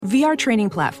VR training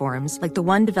platforms, like the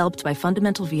one developed by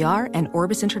Fundamental VR and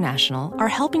Orbis International, are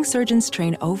helping surgeons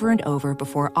train over and over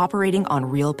before operating on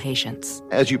real patients.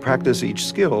 As you practice each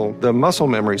skill, the muscle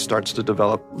memory starts to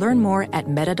develop. Learn more at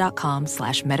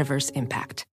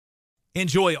meta.com/metaverseimpact.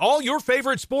 Enjoy all your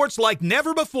favorite sports like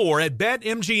never before at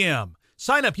BetMGM.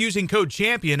 Sign up using code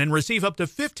CHAMPION and receive up to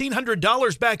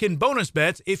 $1,500 back in bonus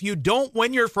bets if you don't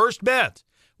win your first bet.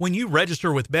 When you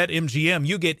register with BetMGM,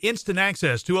 you get instant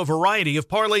access to a variety of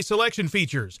parlay selection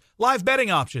features, live betting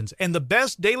options, and the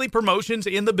best daily promotions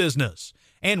in the business.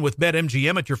 And with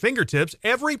BetMGM at your fingertips,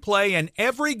 every play and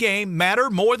every game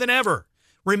matter more than ever.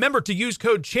 Remember to use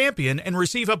code CHAMPION and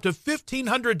receive up to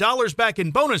 $1,500 back in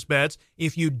bonus bets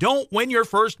if you don't win your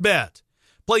first bet.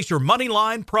 Place your money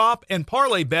line, prop, and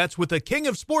parlay bets with the king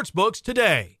of sportsbooks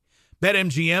today.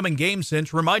 BetMGM and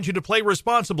GameSense remind you to play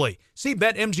responsibly. See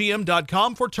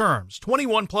BetMGM.com for terms.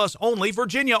 21 plus only,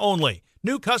 Virginia only.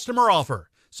 New customer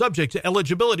offer. Subject to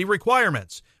eligibility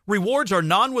requirements. Rewards are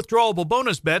non-withdrawable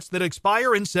bonus bets that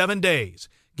expire in 7 days.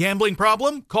 Gambling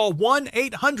problem? Call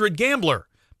 1-800-GAMBLER.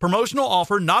 Promotional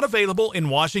offer not available in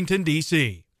Washington,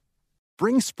 D.C.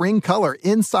 Bring spring color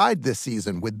inside this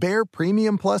season with Behr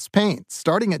Premium Plus paint,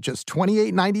 starting at just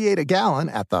 $28.98 a gallon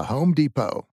at the Home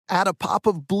Depot. Add a pop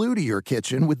of blue to your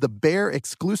kitchen with the Behr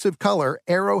exclusive color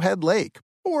Arrowhead Lake,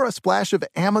 or a splash of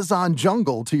Amazon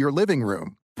Jungle to your living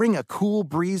room. Bring a cool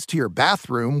breeze to your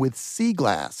bathroom with Sea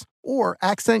Glass, or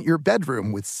accent your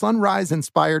bedroom with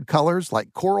sunrise-inspired colors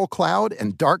like Coral Cloud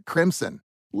and Dark Crimson.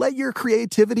 Let your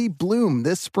creativity bloom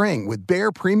this spring with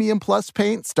Behr Premium Plus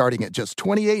paint starting at just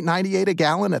 $28.98 a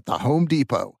gallon at the Home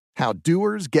Depot. How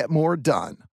doers get more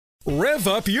done. Rev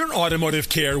up your automotive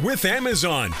care with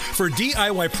Amazon. For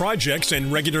DIY projects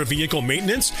and regular vehicle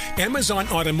maintenance, Amazon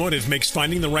Automotive makes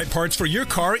finding the right parts for your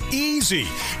car easy.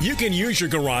 You can use your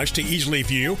garage to easily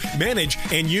view, manage,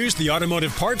 and use the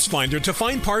automotive parts finder to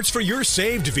find parts for your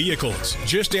saved vehicles.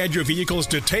 Just add your vehicle's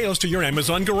details to your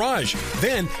Amazon garage.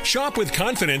 Then shop with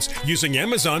confidence using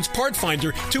Amazon's part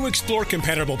finder to explore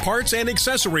compatible parts and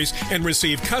accessories and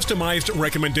receive customized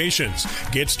recommendations.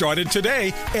 Get started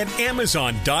today at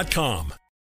Amazon.com. Help!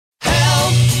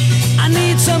 I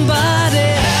need somebody.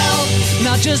 Help!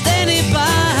 Not just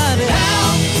anybody.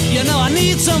 Help! You know I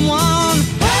need someone. Help!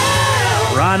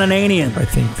 Ron Ananian. I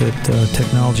think that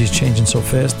technology is changing so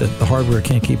fast that the hardware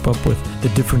can't keep up with the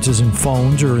differences in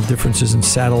phones or differences in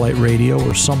satellite radio,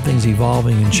 or something's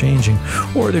evolving and changing,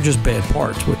 or they're just bad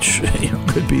parts, which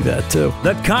could be that too.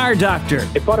 The Car Doctor.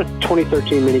 I bought a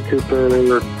 2013 Mini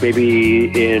Cooper maybe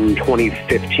in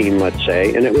 2015, let's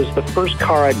say, and it was the first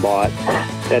car I bought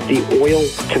that the oil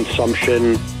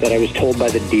consumption that I was told by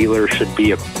the dealer should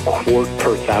be a quart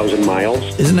per 1,000 miles.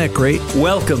 Isn't that great?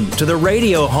 Welcome to the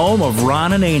radio home of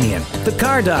Ron Ananian, the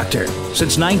Car Doctor.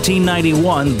 Since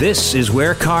 1991, this is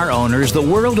where car owners the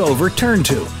world over turn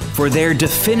to for their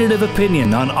definitive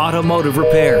opinion on automotive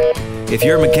repair. If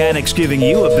your mechanic's giving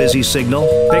you a busy signal,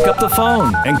 pick up the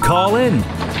phone and call in.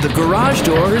 The garage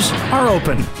doors are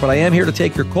open. But I am here to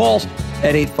take your calls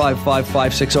at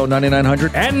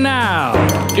 855-560-9900. And now,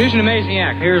 here's an amazing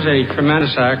act. Here's a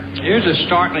tremendous act. Here's a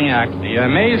startling act. The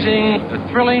amazing, the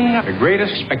thrilling, the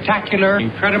greatest, spectacular,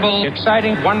 incredible,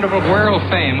 exciting, wonderful, world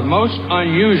famed, most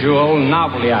unusual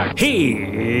novelty act.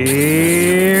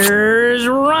 Here's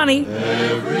Ronnie.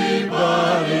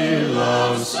 Everybody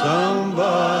loves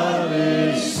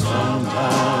somebody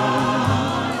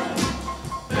sometime.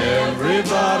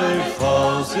 Everybody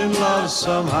falls in love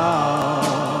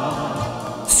somehow.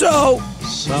 So,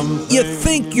 you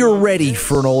think you're ready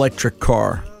for an electric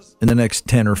car in the next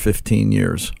 10 or 15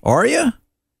 years. Are you?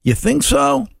 You think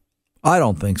so? I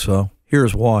don't think so.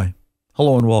 Here's why.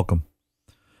 Hello and welcome.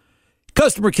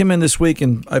 Customer came in this week,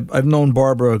 and I've known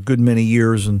Barbara a good many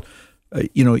years, and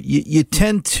you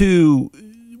tend to,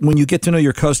 when you get to know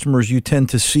your customers, you tend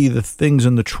to see the things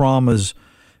and the traumas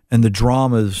and the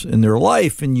dramas in their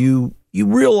life, and you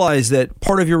realize that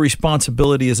part of your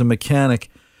responsibility as a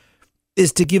mechanic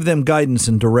is to give them guidance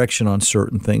and direction on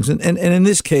certain things. And in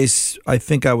this case, I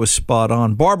think I was spot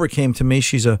on. Barbara came to me.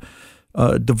 She's a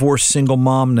divorced single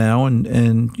mom now,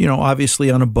 and obviously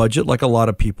on a budget like a lot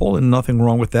of people, and nothing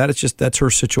wrong with that. It's just that's her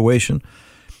situation.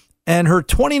 And her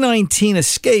 2019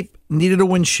 Escape needed a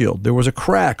windshield. There was a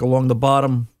crack along the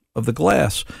bottom of the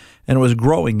glass, and it was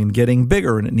growing and getting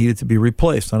bigger, and it needed to be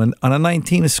replaced on a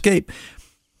 19 Escape.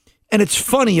 And it's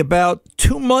funny, about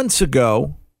 2 months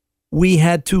ago, we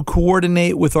had to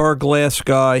coordinate with our glass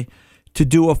guy to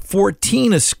do a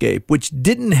 14 Escape, which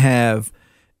didn't have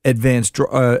advanced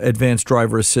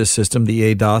driver assist system,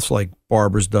 the ADAS, like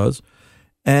Barbara's does.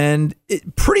 And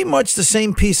pretty much the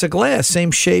same piece of glass,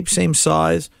 same shape, same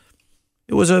size.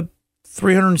 It was a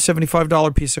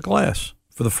 $375 piece of glass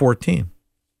for the 14.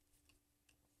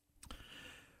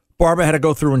 Barbara had to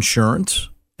go through insurance,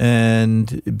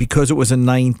 and because it was a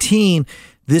 19,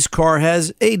 this car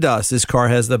has ADAS. This car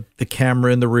has the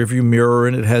camera in the rearview mirror,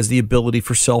 and it has the ability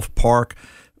for self-park,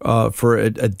 for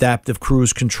adaptive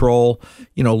cruise control,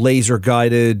 laser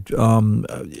guided,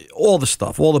 all the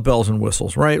stuff, all the bells and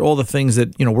whistles, right? All the things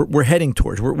that we're heading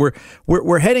towards.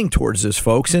 We're heading towards this,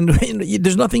 folks, and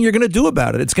there's nothing you're going to do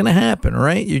about it. It's going to happen,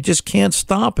 right? You just can't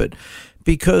stop it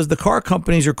because the car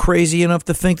companies are crazy enough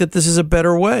to think that this is a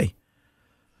better way.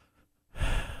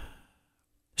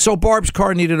 So Barb's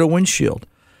car needed a windshield,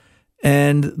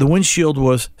 and the windshield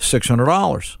was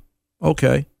 $600.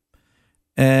 Okay.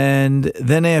 And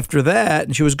then after that,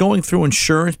 and she was going through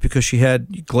insurance because she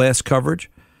had glass coverage,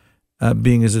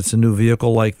 being as it's a new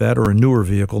vehicle like that, or a newer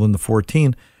vehicle than the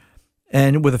 14.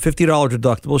 And with a $50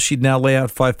 deductible, she'd now lay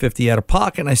out $550 out of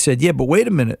pocket. And I said, yeah, but wait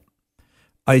a minute.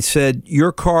 I said,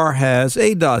 your car has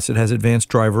ADAS. It has advanced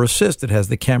driver assist. It has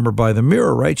the camera by the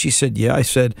mirror, right? She said, yeah. I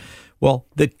said, well,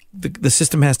 the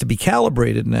system has to be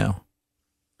calibrated now.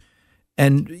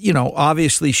 And,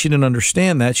 obviously she didn't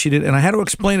understand that. She did. And I had to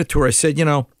explain it to her. I said,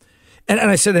 and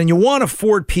I said, and you want a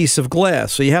Ford piece of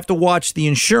glass. So you have to watch the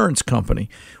insurance company,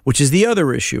 which is the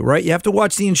other issue, right? You have to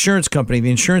watch the insurance company. The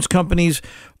insurance companies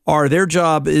their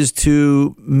job is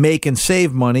to make and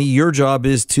save money. Your job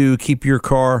is to keep your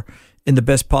car in the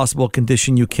best possible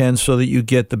condition you can so that you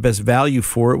get the best value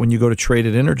for it when you go to trade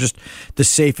it in, or just the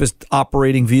safest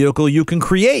operating vehicle you can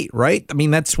create, right? I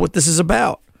mean, that's what this is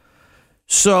about.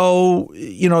 So,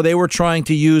 they were trying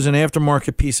to use an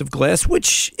aftermarket piece of glass,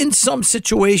 which in some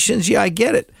situations, yeah, I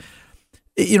get it.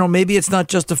 Maybe it's not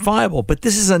justifiable, but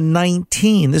this is a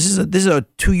 19. This is a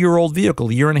 2-year-old vehicle,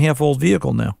 a 1.5-year-old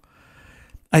vehicle now.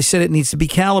 I said it needs to be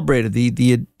calibrated.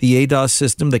 The ADAS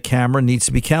system, the camera needs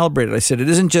to be calibrated. I said it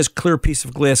isn't just clear piece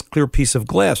of glass.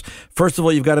 First of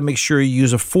all, you've got to make sure you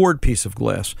use a Ford piece of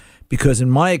glass, because in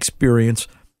my experience,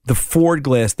 the Ford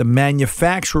glass, the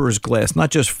manufacturer's glass,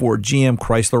 not just Ford, GM,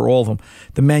 Chrysler, all of them,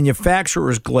 the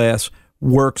manufacturer's glass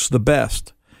works the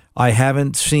best. I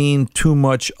haven't seen too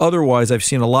much otherwise. I've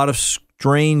seen a lot of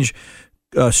strange,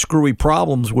 screwy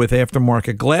problems with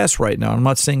aftermarket glass right now. I'm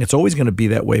not saying it's always going to be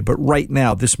that way, but right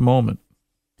now, this moment.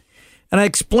 And I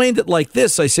explained it like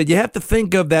this. I said, you have to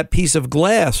think of that piece of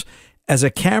glass as a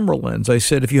camera lens. I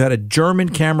said, if you had a German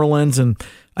camera lens, and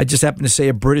I just happen to say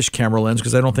a British camera lens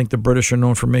because I don't think the British are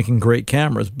known for making great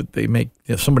cameras, but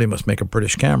somebody must make a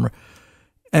British camera.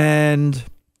 And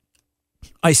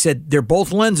I said, they're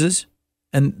both lenses,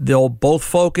 and they'll both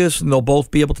focus, and they'll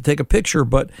both be able to take a picture,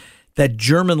 but that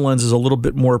German lens is a little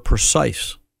bit more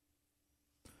precise.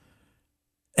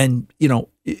 And,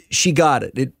 she got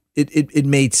it. It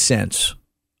made sense.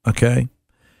 Okay.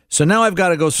 So now I've got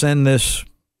to go send this,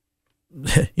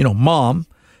 mom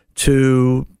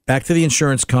back to the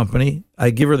insurance company. I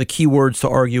give her the keywords to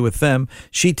argue with them.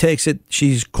 She takes it.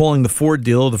 She's calling the Ford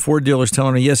dealer. The Ford dealer's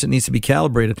telling her, yes, it needs to be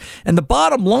calibrated. And the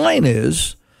bottom line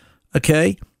is,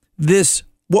 okay,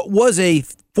 what was a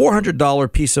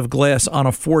 $400 piece of glass on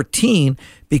a 14,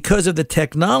 because of the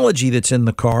technology that's in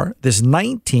the car, this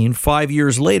 19, 5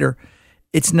 years later,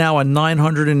 it's now a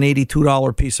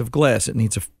 $982 piece of glass. It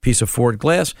needs a piece of Ford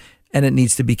glass, and it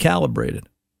needs to be calibrated.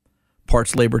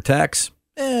 Parts, labor, tax,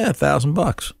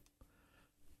 $1,000.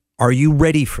 Are you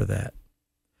ready for that?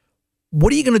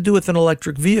 What are you going to do with an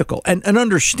electric vehicle? And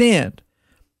understand,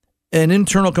 an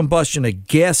internal combustion, a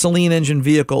gasoline engine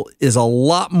vehicle is a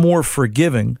lot more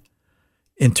forgiving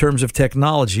in terms of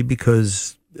technology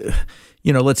because,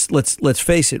 let's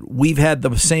face it, we've had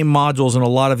the same modules in a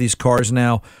lot of these cars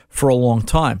now for a long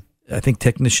time. I think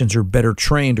technicians are better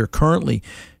trained, or currently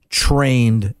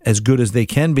trained as good as they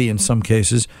can be in some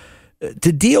cases,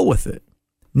 to deal with it.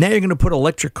 Now you're going to put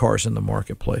electric cars in the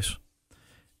marketplace.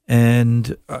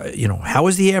 And, how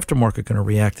is the aftermarket going to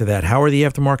react to that? How are the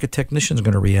aftermarket technicians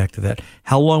going to react to that?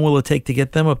 How long will it take to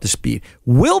get them up to speed?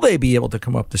 Will they be able to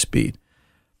come up to speed?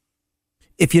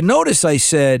 If you notice, I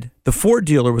said the Ford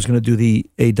dealer was going to do the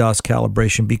ADAS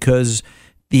calibration because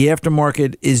the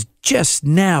aftermarket is just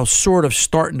now sort of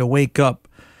starting to wake up,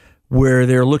 where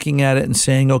they're looking at it and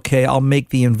saying, okay, I'll make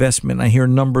the investment. I hear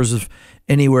numbers of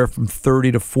anywhere from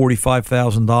 $30,000 to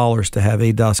 $45,000 to have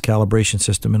ADAS calibration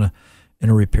system in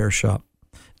a repair shop.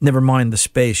 Never mind the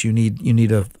space. You need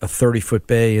a 30-foot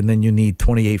bay, and then you need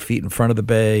 28 feet in front of the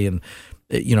bay, and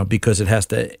because it has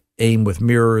to aim with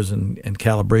mirrors and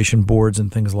calibration boards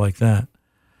and things like that.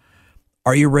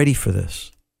 Are you ready for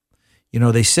this?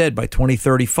 They said by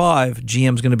 2035,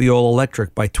 GM's going to be all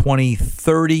electric. By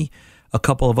 2030, a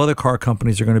couple of other car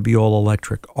companies are going to be all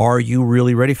electric. Are you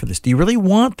really ready for this? Do you really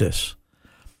want this?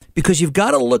 because you've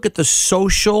got to look at the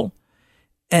social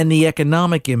and the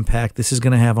economic impact this is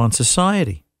going to have on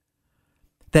society.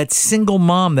 That single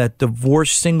mom, that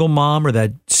divorced single mom, or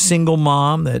that single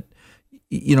mom that,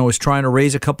 you know, is trying to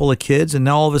raise a couple of kids, and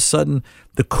now all of a sudden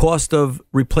the cost of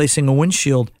replacing a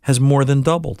windshield has more than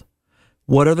doubled.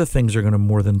 What other things are going to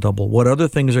more than double? What other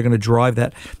things are going to drive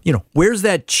that? You know, where's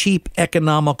that cheap,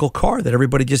 economical car that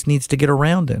everybody just needs to get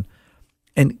around in?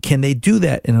 And can they do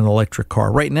that in an electric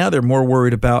car? Right now, they're more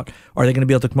worried about, are they going to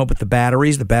be able to come up with the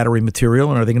batteries, the battery material,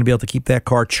 and are they going to be able to keep that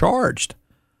car charged?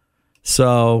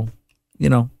 So, you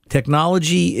know,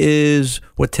 technology is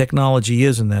what technology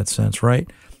is in that sense, right?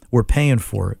 We're paying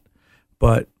for it.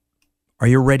 But are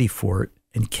you ready for it?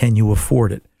 And can you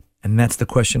afford it? And that's the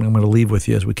question I'm going to leave with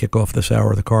you as we kick off this hour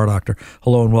of the Car Doctor.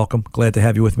 Hello and welcome. Glad to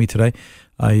have you with me today.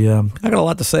 I got a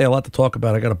lot to say, a lot to talk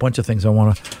about. I got a bunch of things I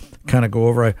want to kind of go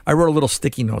over. I wrote a little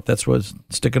sticky note. That's what's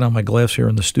sticking on my glass here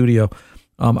in the studio.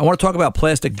 I want to talk about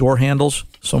plastic door handles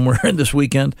somewhere in this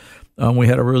weekend. We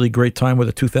had a really great time with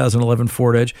a 2011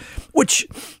 Ford Edge, which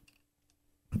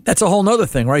that's a whole nother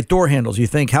thing, right? Door handles. You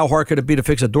think, how hard could it be to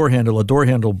fix a door handle? A door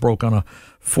handle broke on a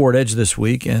Ford Edge this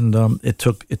week, and it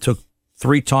took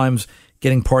 3 times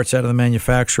getting parts out of the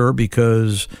manufacturer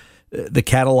because the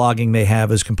cataloging they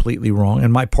have is completely wrong.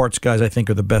 And my parts guys, I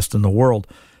think, are the best in the world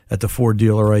at the Ford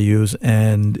dealer I use,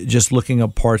 and just looking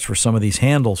up parts for some of these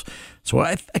handles. So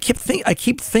I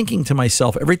keep thinking to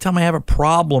myself, every time I have a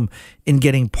problem in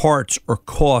getting parts or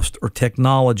cost or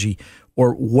technology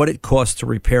or what it costs to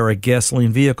repair a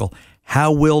gasoline vehicle,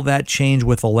 how will that change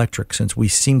with electric, since we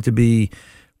seem to be,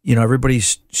 you know,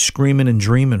 everybody's screaming and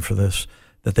dreaming for this,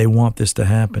 that they want this to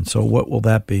happen. So what will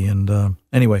that be? And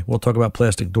anyway, we'll talk about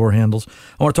plastic door handles.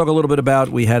 I want to talk a little bit about,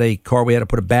 we had a car we had to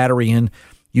put a battery in,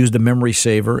 used a memory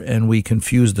saver, and we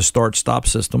confused the start-stop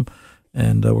system.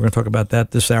 And we're going to talk about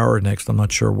that this hour or next. I'm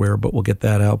not sure where, but we'll get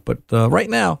that out. But right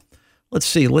now, let's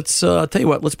see. I'll tell you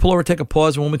what, let's pull over, take a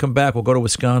pause, and when we come back, we'll go to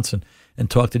Wisconsin and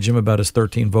talk to Jim about his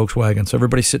 13 Volkswagen. So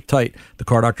everybody sit tight. The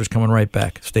Car Doctor's coming right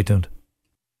back. Stay tuned.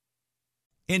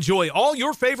 Enjoy all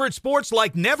your favorite sports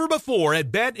like never before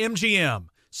at BetMGM.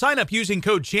 Sign up using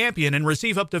code CHAMPION and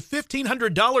receive up to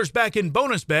 $1,500 back in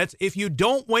bonus bets if you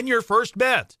don't win your first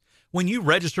bet. When you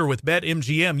register with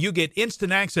BetMGM, you get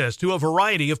instant access to a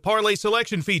variety of parlay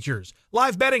selection features,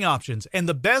 live betting options, and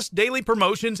the best daily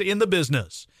promotions in the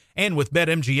business. And with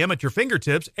BetMGM at your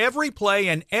fingertips, every play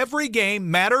and every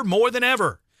game matter more than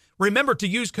ever. Remember to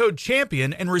use code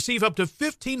CHAMPION and receive up to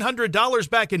 $1,500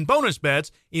 back in bonus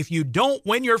bets if you don't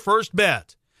win your first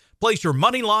bet. Place your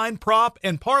money line, prop,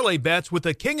 and parlay bets with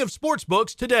the king of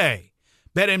sportsbooks today.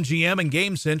 BetMGM and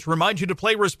GameSense remind you to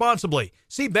play responsibly.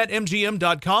 See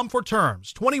BetMGM.com for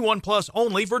terms. 21 plus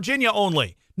only, Virginia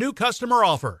only. New customer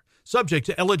offer. Subject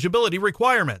to eligibility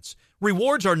requirements.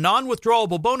 Rewards are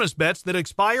non-withdrawable bonus bets that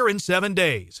expire in 7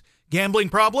 days. Gambling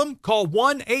problem? Call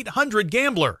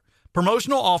 1-800-GAMBLER.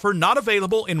 Promotional offer not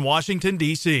available in Washington,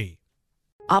 D.C.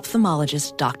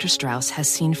 Ophthalmologist Dr. Strauss has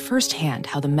seen firsthand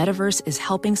how the metaverse is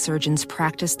helping surgeons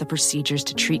practice the procedures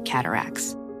to treat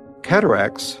cataracts.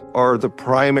 Cataracts are the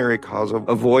primary cause of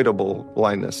avoidable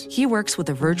blindness. He works with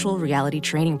a virtual reality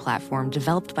training platform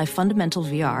developed by Fundamental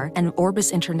VR and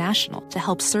Orbis International to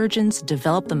help surgeons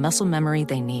develop the muscle memory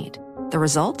they need. The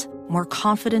result? More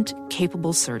confident,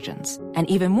 capable surgeons.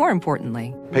 And even more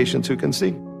importantly, patients who can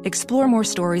see. Explore more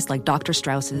stories like Dr.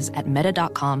 Strauss's at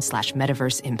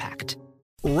meta.com/metaverseimpact.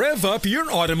 Rev up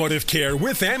your automotive care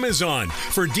with Amazon.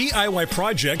 For DIY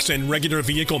projects and regular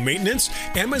vehicle maintenance,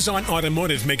 Amazon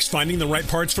Automotive makes finding the right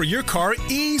parts for your car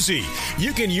easy.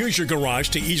 You can use your garage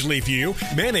to easily view,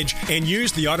 manage, and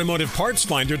use the automotive parts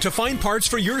finder to find parts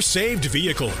for your saved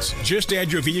vehicles. Just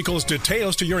add your vehicle's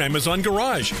details to your Amazon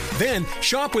garage. Then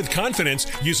shop with confidence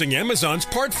using Amazon's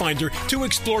part finder to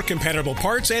explore compatible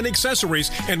parts and accessories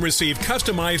and receive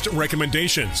customized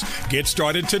recommendations. Get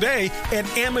started today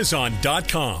at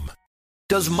Amazon.com.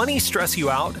 Does money stress you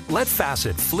out? Let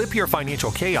Facet flip your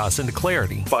financial chaos into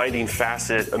clarity. Finding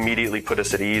Facet immediately put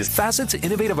us at ease. Facet's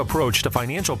innovative approach to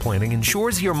financial planning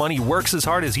ensures your money works as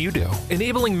hard as you do,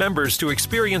 enabling members to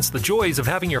experience the joys of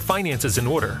having your finances in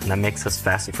order. And that makes us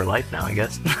Facet for life now, I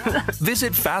guess.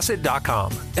 Visit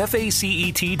Facet.com,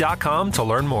 FACET.com to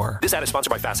learn more. This ad is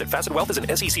sponsored by Facet. Facet Wealth is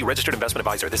an SEC registered investment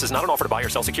advisor. This is not an offer to buy or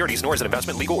sell securities, nor is it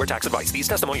investment, legal, or tax advice. These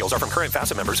testimonials are from current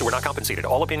Facet members who are not compensated.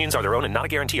 All opinions are their own and not a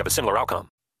guarantee of a similar outcome.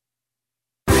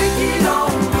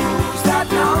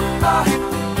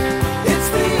 It's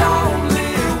the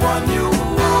only one you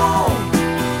want.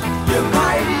 You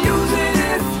might use it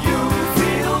if you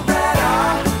feel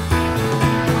better.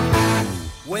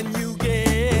 When you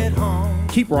get home.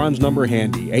 Keep Ron's number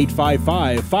handy,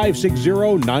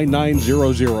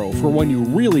 855-560-9900, for when you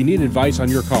really need advice on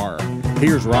your car.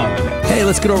 Here's Ron. Hey,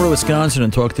 let's get over to Wisconsin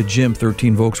and talk to Jim,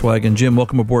 13 Volkswagen. Jim,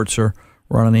 welcome aboard, sir.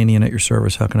 Ron Ananian at your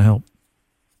service. How can I help?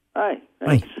 Hi,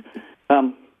 thanks.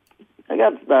 I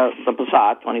got the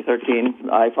Passat 2013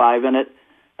 i5 in it.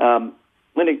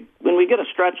 When we get a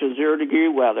stretch of 0-degree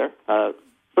weather,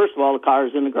 first of all, the car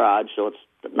is in the garage, so it's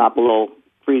not below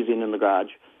freezing in the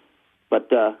garage. But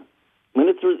when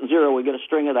it's 0, we get a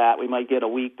string of that. We might get a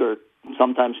week or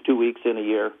sometimes 2 weeks in a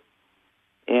year.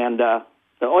 And the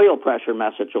oil pressure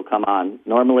message will come on,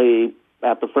 normally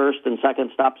at the first and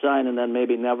second stop sign, and then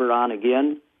maybe never on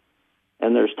again.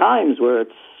 And there's times where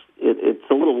it's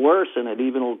a little worse, and it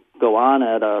even will go on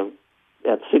at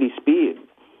city speed.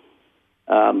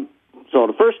 So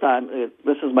the first time,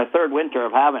 this is my third winter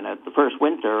of having it. The first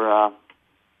winter,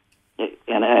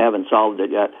 and I haven't solved it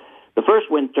yet. The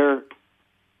first winter,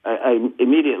 I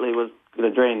immediately was going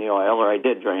to drain the oil, or I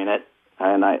did drain it.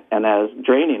 And as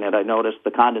draining it, I noticed the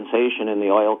condensation in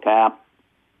the oil cap,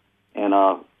 and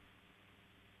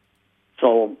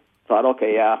so thought,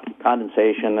 okay, yeah,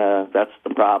 condensation, that's the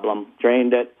problem.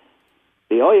 Drained it.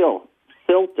 The oil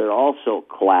filter also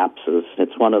collapses.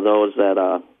 It's one of those that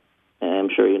I'm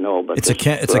sure you know, but it's a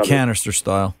canister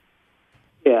style.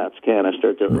 Yeah, it's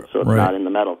canister, so it's not in the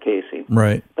metal casing.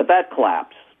 Right. But that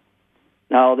collapsed.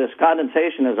 Now, this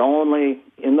condensation is only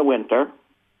in the winter,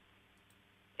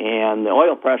 and the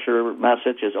oil pressure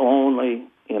message is only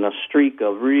in a streak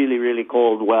of really, really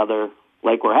cold weather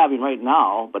like we're having right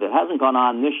now, but it hasn't gone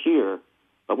on this year,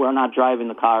 but we're not driving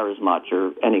the car as much,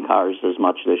 or any cars as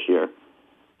much this year.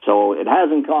 So it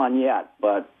hasn't gone yet,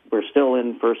 but we're still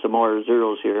in for some more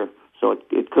zeros here, so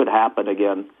it could happen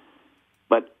again.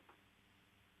 But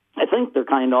I think they're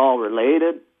kind of all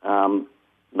related.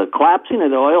 The collapsing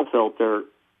of the oil filter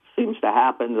seems to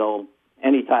happen, though,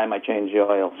 anytime I change the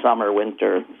oil, summer,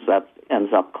 winter, so that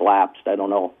ends up collapsed. I don't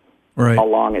know how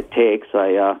long it takes.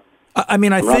 I'm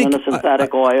running a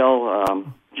synthetic oil,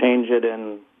 change it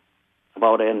in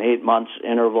about an 8 months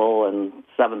interval and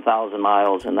 7,000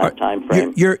 miles in that time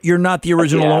frame. You're not the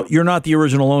original. You're not the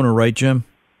original owner, right, Jim?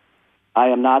 I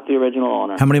am not the original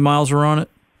owner. How many miles are on it?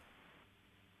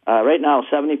 Right now,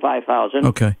 75,000.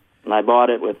 Okay. And I bought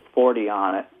it with 40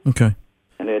 on it. Okay.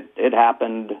 And it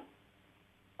happened.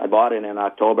 I bought it in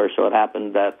October, so it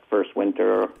happened that first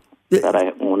winter that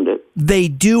I owned it. They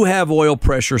do have oil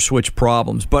pressure switch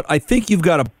problems, but I think you've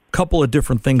got a couple of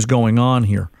different things going on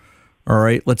here. All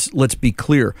right, let's be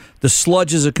clear. The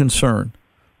sludge is a concern.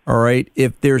 All right,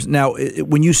 if there's now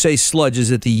when you say sludge,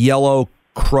 is it the yellow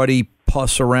cruddy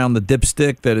pus around the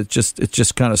dipstick that it's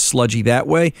just kind of sludgy that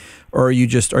way, or are you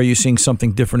seeing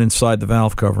something different inside the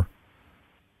valve cover?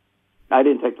 I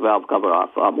didn't take the valve cover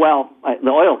off. The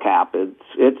oil cap,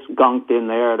 it's gunked in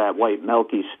there, that white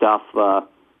milky stuff.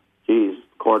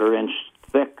 Quarter-inch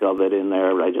thick of it in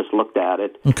there. I just looked at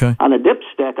it. Okay. On the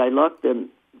dipstick, I looked, and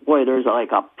boy, there's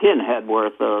like a pinhead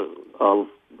worth of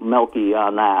milky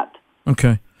on that.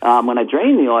 Okay. When I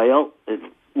drain the oil, it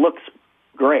looks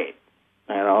great.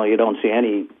 You don't see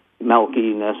any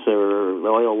milkiness, or the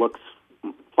oil looks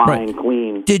fine,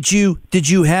 clean. Did you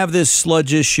have this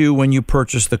sludge issue when you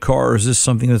purchased the car, or is this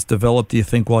something that's developed, do you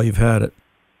think, while you've had it?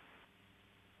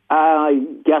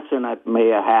 I'm guessing I may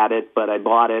have had it, but I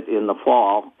bought it in the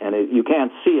fall, and you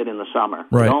can't see it in the summer.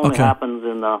 Right. It only happens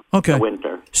in the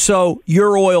winter. So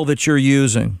your oil that you're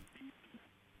using,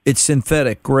 it's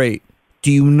synthetic, great.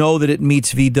 Do you know that it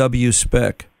meets VW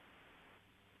spec?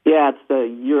 Yeah, it's the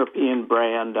European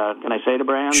brand. Can I say the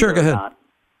brand? Sure, go ahead. Not?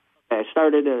 I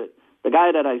started the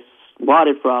guy that I bought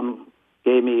it from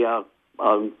gave me a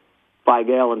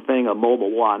 5-gallon thing of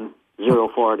Mobil 1,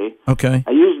 040. Okay.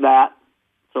 I used that.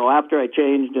 So after I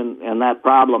changed and that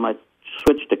problem, I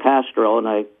switched to Castrol, and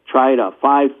I tried a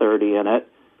 530 in it.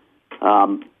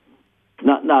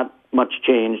 Not much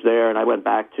change there, and I went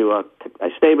back to I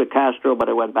stayed with Castrol, but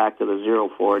I went back to the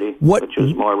 040, which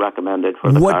was more recommended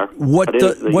for the car.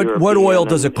 What oil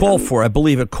does it call for? I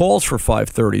believe it calls for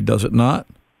 530, does it not?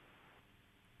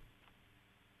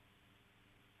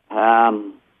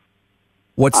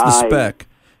 What's the spec?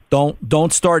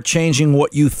 Don't start changing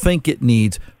what you think it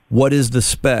needs. What is the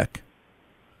spec?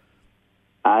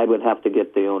 I would have to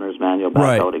get the owner's manual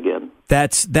back out again.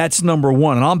 That's number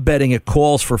one, and I'm betting it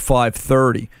calls for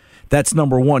 530. That's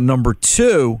number one. Number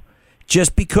two,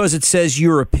 just because it says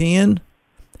European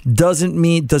does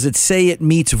it say it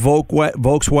meets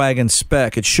Volkswagen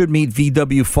spec. It should meet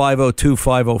VW 502,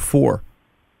 504.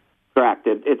 Correct.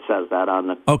 It says that on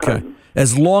the Okay. curtain.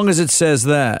 As long as it says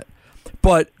that.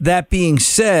 But that being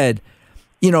said,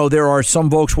 There are some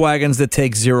Volkswagens that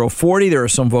take 0.40. There are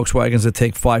some Volkswagens that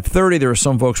take 5.30. There are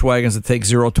some Volkswagens that take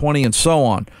 0.20 and so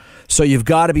on. So you've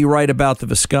got to be right about the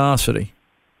viscosity.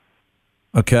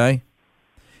 Okay?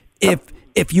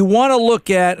 If you want to look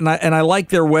at, and I like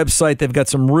their website, they've got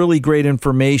some really great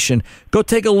information. Go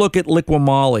take a look at Liqui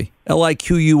Moly,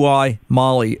 Liqui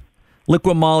Moly.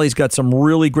 Liqui Moly's got some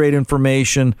really great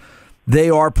information. They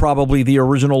are probably the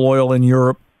original oil in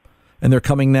Europe, and they're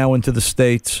coming now into the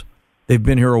States. They've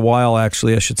been here a while,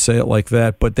 actually, I should say it like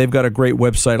that. But they've got a great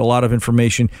website, a lot of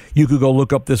information. You could go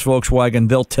look up this Volkswagen.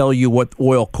 They'll tell you what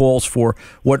oil calls for,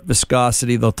 what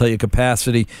viscosity. They'll tell you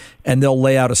capacity, and they'll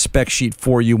lay out a spec sheet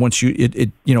for you. Once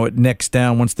it necks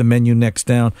down, once the menu necks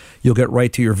down, you'll get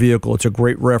right to your vehicle. It's a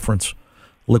great reference.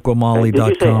 Liquimoly.com.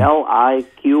 Did you say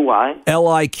L-I-Q-I?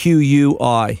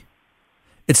 L-I-Q-U-I.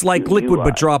 It's like liquid,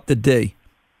 but drop the D.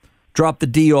 Drop the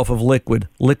D off of liquid.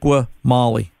 Liqui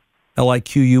Moly.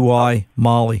 Liqui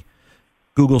Moly.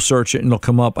 Google search it and it'll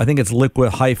come up. I think it's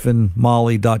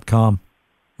liqui-moly.com.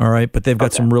 All right, but they've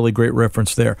got some really great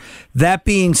reference there. That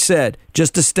being said,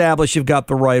 just establish you've got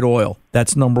the right oil.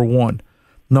 That's number one.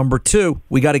 Number two,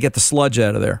 we got to get the sludge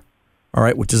out of there. All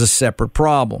right, which is a separate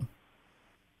problem.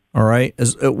 All right,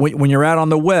 when you're out on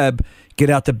the web, get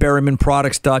out to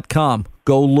BerrymanProducts.com.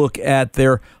 Go look at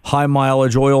their high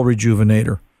mileage oil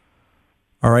rejuvenator.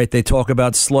 All right, they talk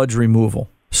about sludge removal.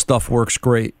 Stuff works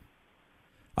great.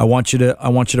 I want you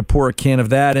to pour a can of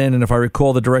that in, and if I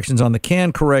recall the directions on the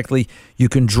can correctly, you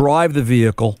can drive the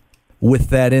vehicle with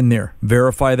that in there.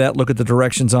 Verify that. Look at the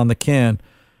directions on the can.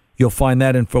 You'll find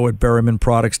that info at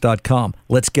BerrymanProducts.com.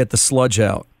 Let's get the sludge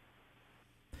out.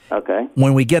 Okay.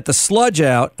 When we get the sludge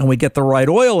out and we get the right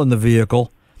oil in the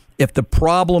vehicle, if the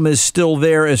problem is still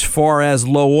there as far as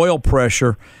low oil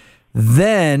pressure,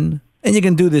 then, and you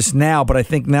can do this now, but I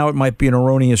think now it might be an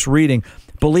erroneous reading.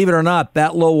 Believe it or not,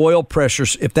 that low oil pressure,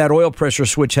 if that oil pressure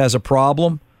switch has a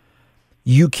problem,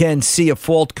 you can see a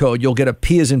fault code. You'll get a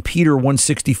P as in Peter,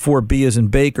 164, B as in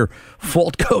Baker,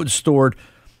 fault code stored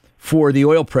for the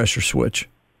oil pressure switch.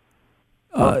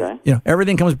 Okay.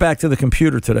 Everything comes back to the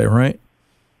computer today, right?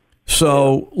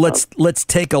 So let's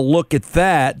take a look at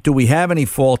that. Do we have any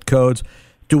fault codes?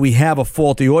 Do we have a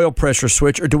faulty oil pressure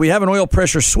switch? Or do we have an oil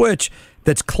pressure switch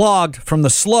that's clogged from the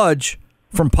sludge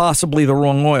from possibly the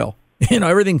wrong oil?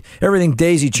 Everything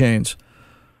daisy chains,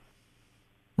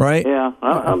 right?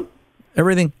 Yeah.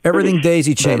 Everything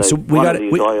daisy chains. So we got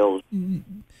it. Oils.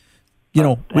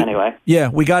 Anyway. Yeah,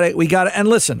 we got it. And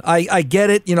listen, I get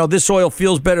it. This oil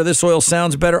feels better. This oil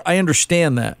sounds better. I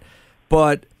understand that.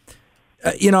 But,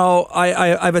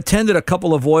 I've attended a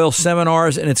couple of oil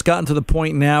seminars, and it's gotten to the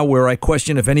point now where I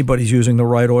question if anybody's using the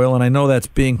right oil. And I know that's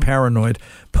being paranoid.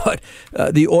 But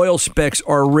the oil specs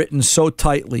are written so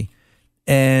tightly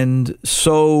and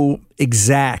so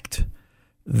exact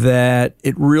that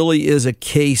it really is a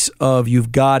case of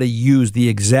you've got to use the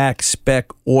exact spec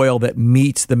oil that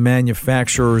meets the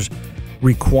manufacturer's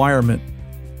requirement.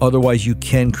 Otherwise, you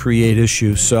can create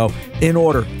issues. So, in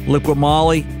order, Liqui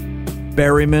Moly,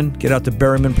 Berryman, get out to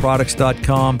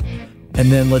BerrymanProducts.com, and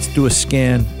then let's do a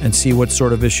scan and see what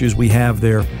sort of issues we have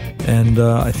there. And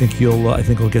I think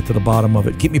we'll get to the bottom of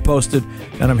it. Keep me posted,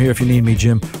 and I'm here if you need me,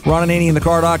 Jim. Ron Ananian and the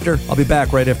Car Doctor. I'll be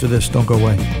back right after this. Don't go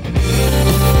away.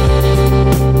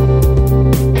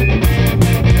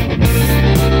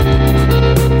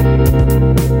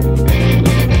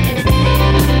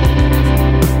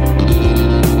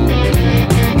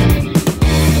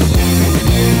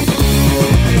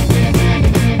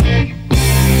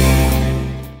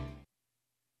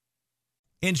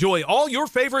 Enjoy all your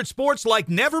favorite sports like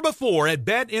never before at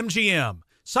BetMGM.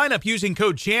 Sign up using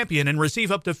code CHAMPION and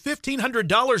receive up to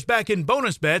 $1,500 back in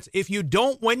bonus bets if you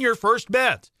don't win your first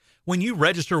bet. When you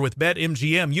register with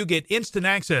BetMGM, you get instant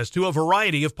access to a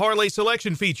variety of parlay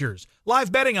selection features,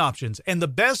 live betting options, and the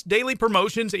best daily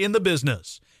promotions in the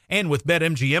business. And with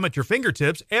BetMGM at your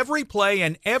fingertips, every play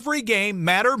and every game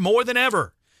matter more than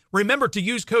ever. Remember to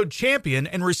use code CHAMPION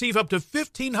and receive up to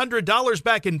 $1,500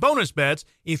 back in bonus bets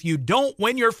if you don't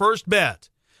win your first bet.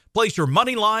 Place your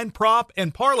money line, prop,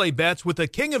 and parlay bets with the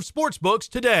king of sportsbooks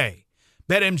today.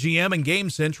 BetMGM and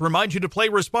GameSense remind you to play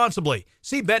responsibly.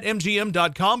 See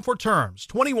BetMGM.com for terms.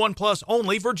 21 plus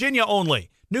only, Virginia only.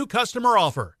 New customer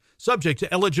offer. Subject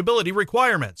to eligibility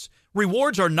requirements.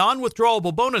 Rewards are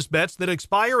non-withdrawable bonus bets that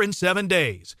expire in 7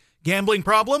 days. Gambling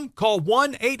problem? Call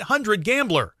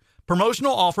 1-800-GAMBLER.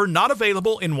 Promotional offer not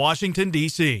available in Washington,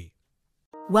 D.C.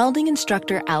 Welding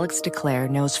instructor Alex DeClaire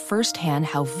knows firsthand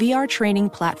how VR training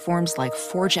platforms like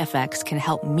ForgeFX can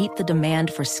help meet the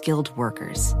demand for skilled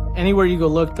workers. Anywhere you go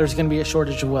look, there's going to be a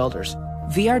shortage of welders.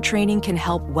 VR training can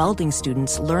help welding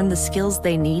students learn the skills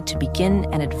they need to begin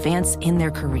and advance in their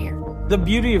career. The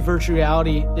beauty of virtual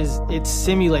reality is it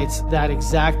simulates that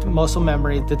exact muscle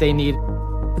memory that they need.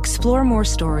 Explore more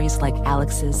stories like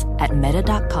Alex's at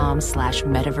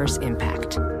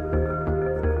meta.com/metaverseimpact.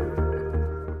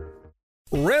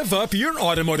 Rev up your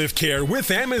automotive care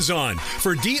with Amazon.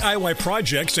 For DIY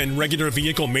projects and regular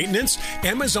vehicle maintenance,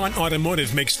 Amazon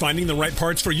Automotive makes finding the right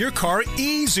parts for your car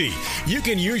easy. You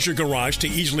can use your garage to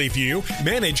easily view,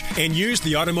 manage, and use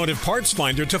the automotive parts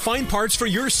finder to find parts for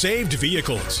your saved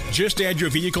vehicles. Just add your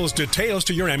vehicle's details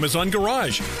to your Amazon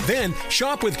garage. Then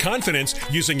shop with confidence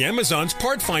using Amazon's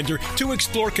part finder to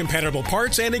explore compatible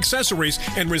parts and accessories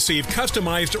and receive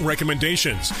customized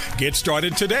recommendations. Get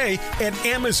started today at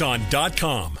Amazon.com.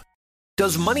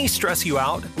 Does money stress you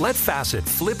out? Let Facet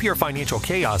flip your financial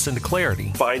chaos into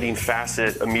clarity. Finding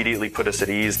Facet immediately put us at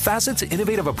ease. Facet's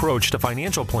innovative approach to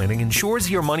financial planning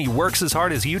ensures your money works as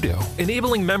hard as you do,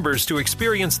 enabling members to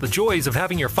experience the joys of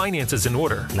having your finances in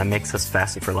order. And that makes us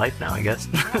Facet for life now, I guess.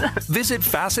 Visit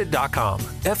Facet.com,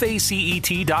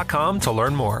 FACET.com to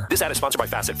learn more. This ad is sponsored by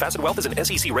Facet. Facet Wealth is an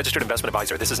SEC registered investment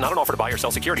advisor. This is not an offer to buy or sell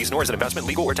securities, nor is it investment,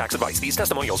 legal, or tax advice. These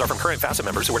testimonials are from current Facet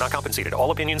members who are not compensated. All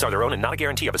opinions are their own and not a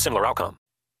guarantee of a similar outcome.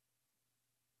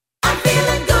 I'm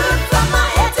feeling good from my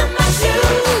head to my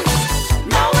shoes.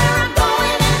 Know where I'm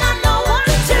going and I know what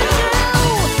to do.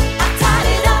 I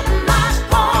tidied up my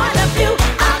point of view.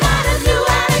 I got a new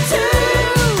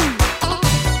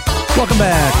attitude. Welcome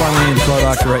back. Ron Ananian, the Car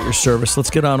Doctor at your service. Let's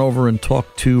get on over and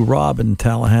talk to Rob in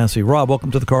Tallahassee. Rob,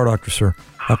 welcome to the Car Doctor, sir.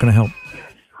 How can I help?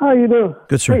 How you doing?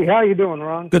 Good, sir. Hey, how you doing,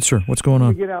 Ron? Good, sir. What's going on?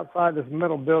 We get outside this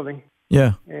metal building.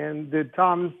 Yeah. And did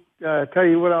Tom tell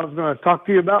you what I was going to talk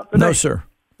to you about today? No, sir.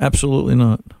 Absolutely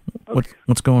not. Okay.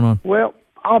 What's going on? Well,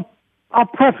 I'll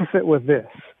preface it with this.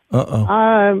 Uh-oh.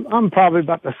 I'm probably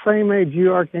about the same age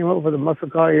you are. Came over the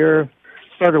muscle car era.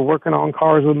 Started working on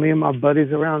cars with me and my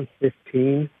buddies around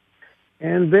 15.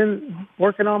 And been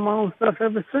working on my own stuff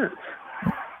ever since.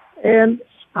 And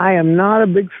I am not a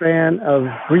big fan of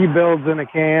rebuilds in a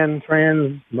can,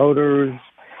 trans, motors,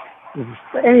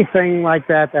 anything like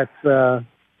that that's,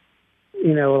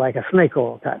 like a snake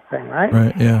oil type thing, right?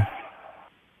 Right, yeah.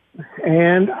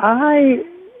 And I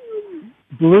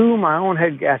blew my own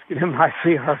head gasket in my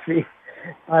CRV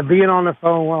being on the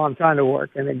phone while I'm trying to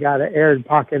work, and it got an air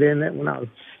pocket in it when I was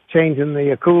changing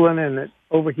the coolant, and it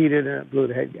overheated and it blew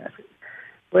the head gasket.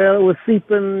 Well, it was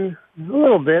seeping a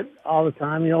little bit all the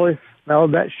time. You always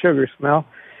smelled that sugar smell.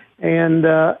 And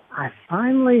I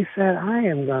finally said, I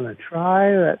am going to try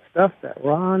that stuff that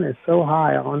Ron is so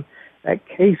high on, that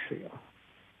K-Seal.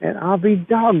 And I'll be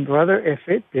dogged, brother, if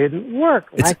it didn't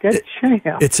work like a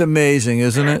champ. It's amazing,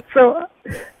 isn't it? So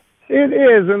it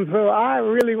is. And so I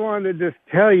really wanted to just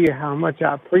tell you how much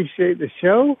I appreciate the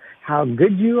show, how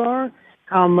good you are,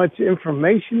 how much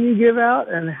information you give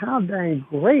out, and how dang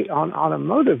great on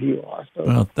automotive you are. So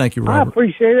well, thank you, Robert. I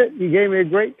appreciate it. You gave me a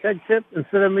great tech tip.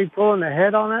 Instead of me pulling the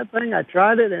head on that thing, I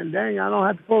tried it, and dang, I don't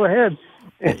have to pull the head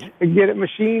and get it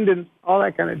machined and all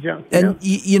that kind of junk. And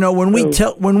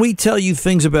when we tell you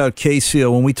things about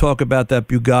K-Seal, when we talk about that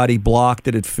Bugatti block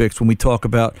that it fixed, when we talk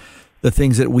about the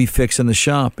things that we fix in the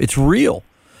shop, it's real.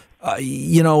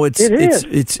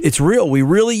 It's real. We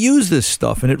really use this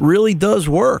stuff, and it really does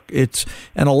work. And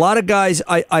a lot of guys,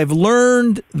 I've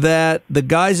learned that the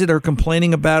guys that are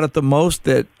complaining about it the most,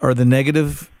 that are the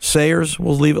negative sayers,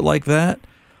 we'll leave it like that,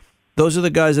 those are the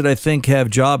guys that I think have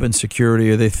job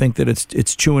insecurity, or they think that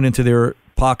it's chewing into their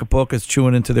pocketbook, it's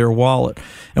chewing into their wallet.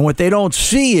 And what they don't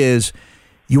see is,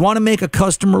 you want to make a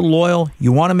customer loyal,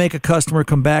 you want to make a customer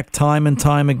come back time and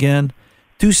time again,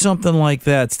 do something like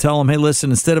that. Tell them, hey, listen,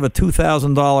 instead of a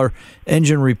 $2,000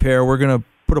 engine repair, we're going to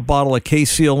put a bottle of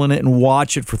K-Seal in it and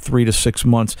watch it for 3 to 6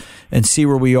 months and see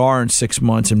where we are in 6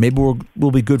 months. And maybe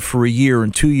we'll be good for a year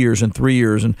and 2 years and 3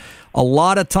 years. And a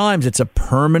lot of times it's a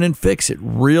permanent fix. It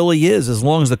really is, as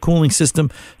long as the cooling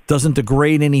system doesn't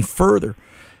degrade any further.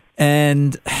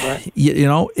 And,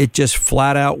 it just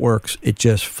flat out works.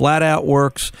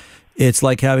 It's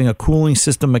like having a cooling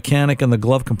system mechanic in the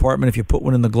glove compartment. If you put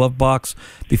one in the glove box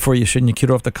before you send your kid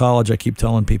off to college, I keep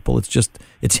telling people it's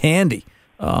handy.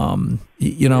 It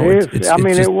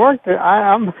worked.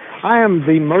 I am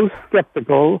the most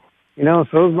skeptical.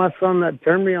 So is my son that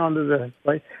turned me on to the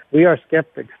place. We are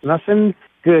skeptics. Nothing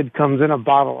good comes in a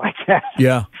bottle like that.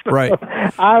 Yeah, right.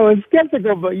 I was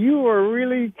skeptical, but you were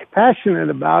really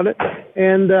passionate about it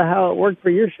and how it worked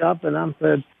for your shop. And I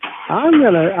said, I'm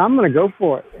gonna go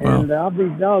for it, and I'll be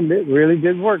dogged. It really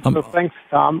did work. So thanks,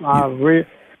 Tom. I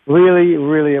really,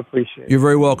 really appreciate it. You're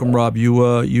very welcome, Rob.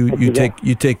 You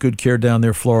take good care down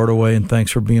there, Florida way, and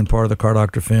thanks for being part of the Car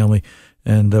Doctor family.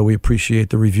 and we appreciate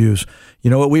the reviews. You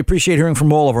know what? We appreciate hearing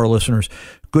from all of our listeners.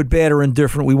 Good, bad, or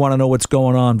indifferent, we want to know what's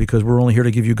going on because we're only here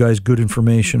to give you guys good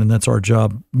information, and that's our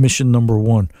job. Mission number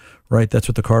one, right? That's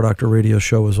what the Car Doctor Radio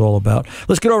Show is all about.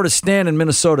 Let's get over to Stan in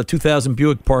Minnesota, 2000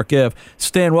 Buick Park Ave.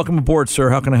 Stan, welcome aboard, sir.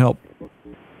 How can I help?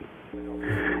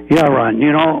 Yeah, Ron.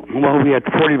 You know, well, we had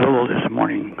 40 below this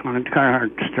morning. It's kind of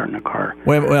hard starting the car.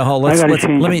 Wait, hold.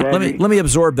 Let me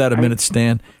absorb that a minute,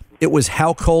 Stan. It was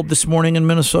how cold this morning in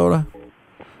Minnesota?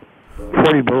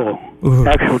 40 below. Oof.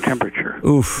 Actual temperature.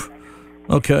 Oof.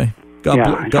 Okay. God it's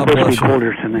bless supposed to be you.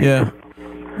 colder tonight. Yeah.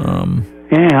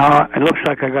 Anyhow, it looks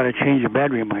like I got to change the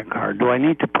battery in my car. Do I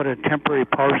need to put a temporary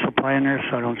power supply in there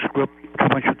so I don't screw up too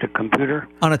much with the computer?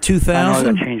 On a 2000? I know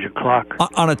I change the clock.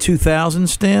 On a 2000,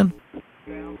 Stan?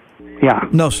 Yeah.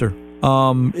 No, sir.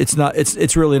 It's not.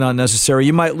 It's really not necessary.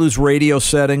 You might lose radio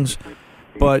settings,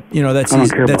 but you know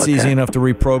that's easy enough to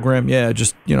reprogram. Yeah,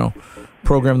 just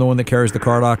program the one that carries the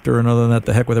Car Doctor, and other than that,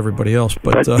 the heck with everybody else.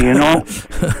 But you know,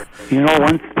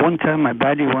 one time my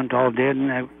battery went all dead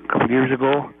a couple of years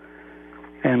ago,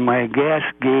 and my gas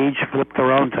gauge flipped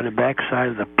around to the back side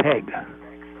of the peg.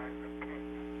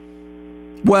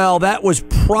 Well, that was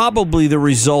probably the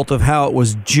result of how it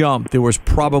was jumped. There was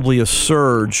probably a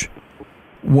surge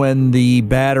when the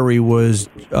battery was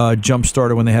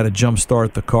jump-started, when they had to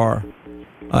jump-start the car.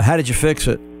 How did you fix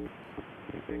it?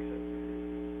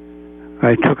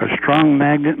 I took a strong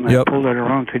magnet and I pulled it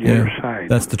around to the other side.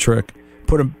 That's the trick.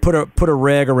 Put a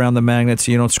rag around the magnet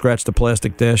so you don't scratch the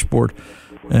plastic dashboard.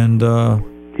 And and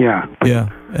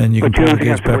you can pull the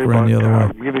gauge back around the other way.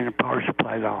 Giving a power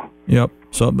supply though. Yep.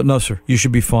 But no, sir. You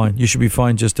should be fine. You should be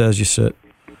fine just as you sit.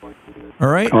 All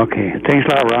right? Okay. Thanks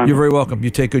a lot, Ron. You're very welcome. You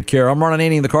take good care. I'm Ron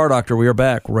Ananian, the Car Doctor. We are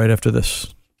back right after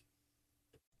this.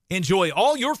 Enjoy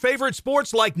all your favorite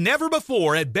sports like never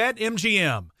before at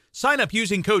BetMGM. Sign up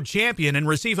using code CHAMPION and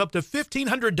receive up to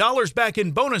 $1,500 back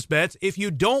in bonus bets if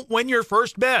you don't win your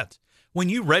first bet. When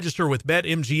you register with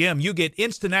BetMGM, you get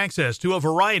instant access to a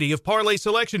variety of parlay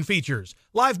selection features,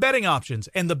 live betting options,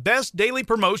 and the best daily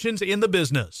promotions in the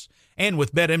business. And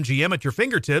with BetMGM at your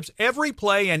fingertips, every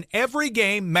play and every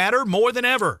game matter more than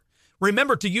ever.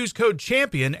 Remember to use code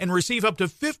CHAMPION and receive up to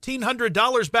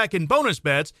 $1,500 back in bonus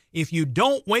bets if you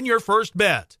don't win your first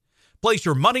bet. Place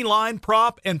your money line,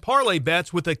 prop, and parlay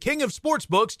bets with the king of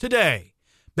sportsbooks today.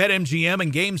 BetMGM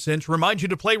and GameSense remind you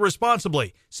to play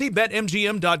responsibly. See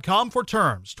BetMGM.com for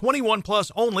terms. 21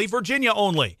 plus only, Virginia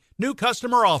only. New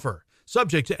customer offer.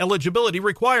 Subject to eligibility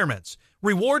requirements.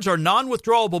 Rewards are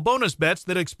non-withdrawable bonus bets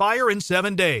that expire in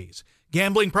 7 days.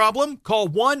 Gambling problem? Call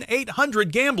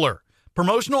 1-800-GAMBLER.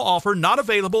 Promotional offer not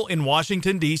available in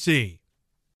Washington, D.C.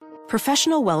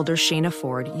 Professional welder Shayna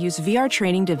Ford used VR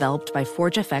training developed by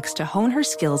ForgeFX to hone her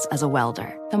skills as a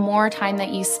welder. The more time that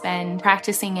you spend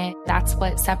practicing it, that's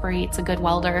what separates a good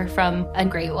welder from a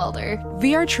great welder.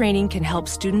 VR training can help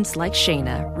students like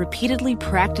Shayna repeatedly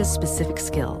practice specific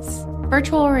skills.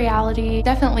 Virtual reality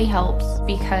definitely helps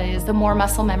because the more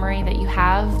muscle memory that you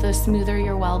have, the smoother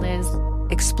your weld is.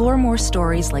 Explore more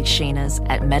stories like Shayna's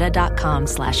at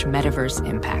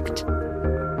meta.com/metaverseimpact.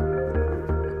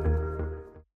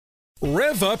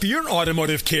 Rev up your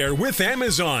automotive care with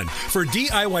Amazon. For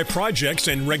DIY projects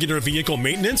and regular vehicle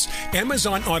maintenance,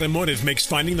 Amazon Automotive makes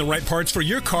finding the right parts for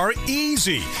your car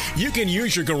easy. You can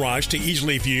use your garage to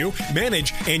easily view,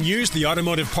 manage, and use the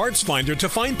automotive parts finder to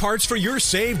find parts for your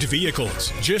saved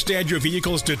vehicles. Just add your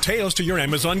vehicle's details to your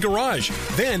Amazon garage.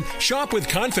 Then shop with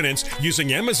confidence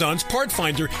using Amazon's part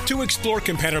finder to explore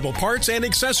compatible parts and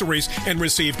accessories and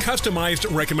receive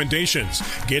customized recommendations.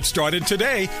 Get started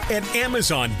today at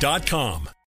Amazon.com.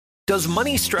 Does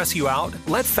money stress you out?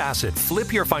 Let Facet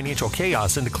flip your financial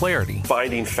chaos into clarity.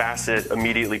 Finding Facet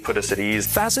immediately put us at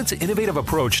ease. Facet's innovative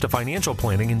approach to financial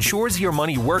planning ensures your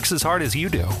money works as hard as you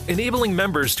do, enabling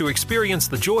members to experience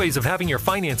the joys of having your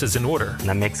finances in order. And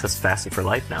that makes us Facet for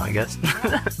life now, I guess.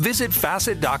 Visit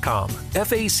Facet.com,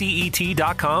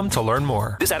 FACET.com to learn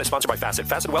more. This ad is sponsored by Facet.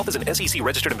 Facet Wealth is an SEC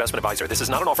registered investment advisor. This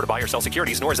is not an offer to buy or sell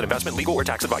securities, nor is it investment, legal, or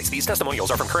tax advice. These testimonials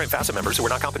are from current Facet members who are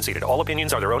not compensated. All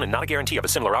opinions are their own and not a guarantee of a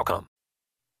similar outcome.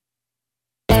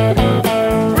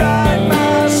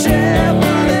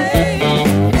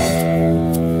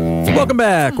 Welcome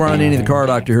back. Ron Ananian, the Car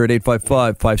Doctor, here at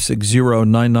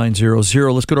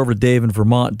 855-560-9900. Let's get over to Dave in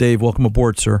Vermont. Dave, welcome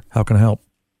aboard, sir. How can I help?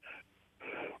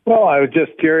 Well, I was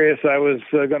just curious. I was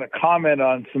going to comment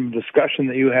on some discussion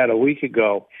that you had a week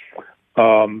ago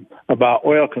about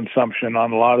oil consumption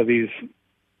on a lot of these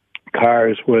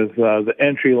cars with the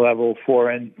entry-level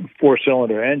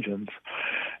four-cylinder engines.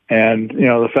 And, you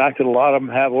know, the fact that a lot of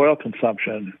them have oil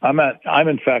consumption. I'm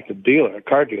in fact a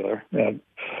car dealer,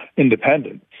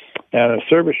 independent. and a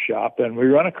service shop, and we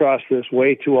run across this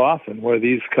way too often, where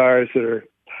these cars that are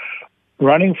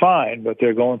running fine, but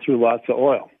they're going through lots of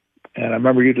oil. And I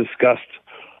remember you discussed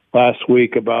last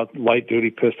week about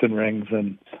light-duty piston rings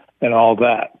and all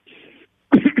that.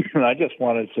 And I just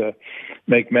wanted to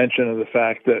make mention of the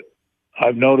fact that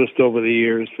I've noticed over the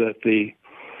years that the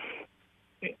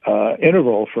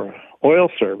interval for oil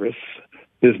service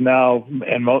is now,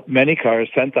 in many cars,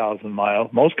 10,000 miles,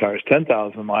 most cars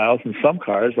 10,000 miles, and some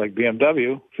cars, like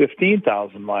BMW,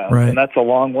 15,000 miles. Right. And that's a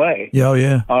long way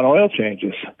yeah. on oil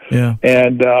changes. Yeah.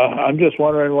 And I'm just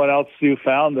wondering what else you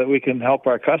found that we can help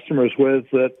our customers with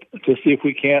to see if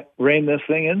we can't rein this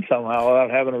thing in somehow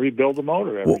without having to rebuild the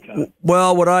motor every time.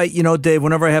 Well, Dave,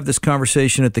 whenever I have this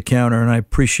conversation at the counter, and I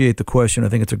appreciate the question, I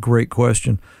think it's a great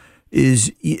question,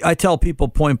 is I tell people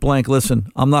point blank,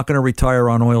 listen, I'm not going to retire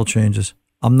on oil changes.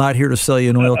 I'm not here to sell you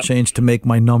an oil change to make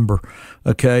my number.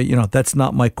 Okay. That's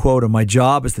not my quota. My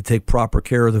job is to take proper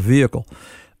care of the vehicle.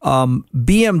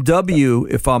 BMW,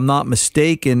 if I'm not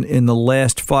mistaken, in the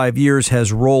last 5 years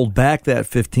has rolled back that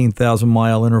 15,000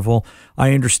 mile interval.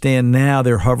 I understand now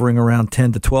they're hovering around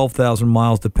 10 to 12,000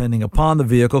 miles depending upon the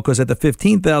vehicle, because at the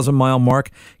 15,000 mile mark,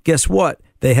 guess what?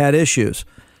 They had issues.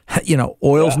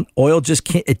 Oil just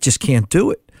can't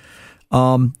do it.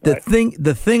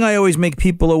 The thing I always make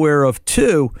people aware of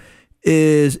too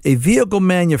is a vehicle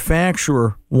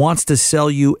manufacturer wants to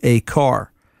sell you a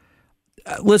car.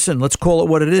 Listen, let's call it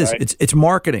what it is. Right. It's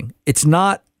marketing. It's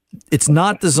not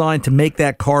designed to make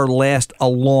that car last a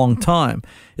long time.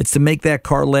 It's to make that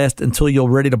car last until you're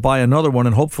ready to buy another one,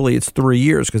 and hopefully it's 3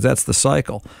 years, because that's the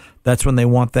cycle. That's when they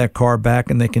want that car back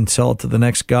and they can sell it to the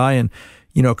next guy and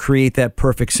create that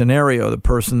perfect scenario. The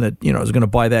person that is going to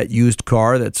buy that used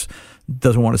car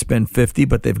doesn't want to spend 50,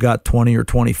 but they've got 20 or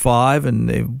 25,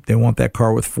 and they want that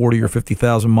car with 40 or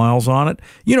 50,000 miles on it.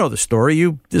 You know the story.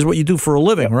 This is what you do for a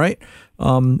living, right?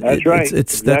 That's right.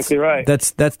 Exactly right.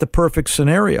 That's the perfect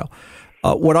scenario.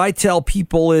 What I tell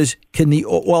people is,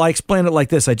 I explain it like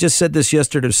this. I just said this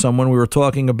yesterday to someone. We were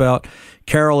talking about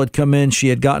Carol had come in. She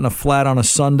had gotten a flat on a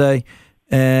Sunday,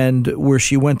 and where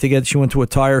she went to a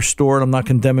tire store, and I'm not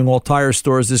condemning all tire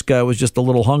stores. This guy was just a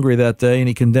little hungry that day, and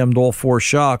he condemned all 4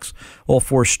 shocks, all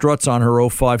 4 struts on her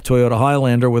 05 Toyota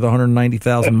Highlander with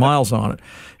 190,000 miles on it.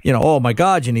 Oh my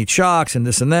God, you need shocks and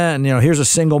this and that. And, here's a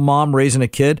single mom raising a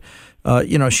kid.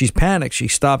 She's panicked. She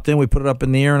stopped in. We put it up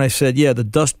in the air, and I said, yeah, the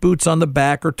dust boots on the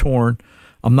back are torn.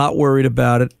 I'm not worried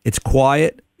about it. It's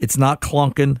quiet. It's not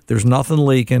clunking. There's nothing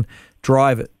leaking.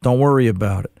 Drive it. Don't worry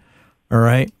about it. All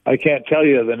right. I can't tell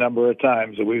you the number of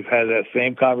times that we've had that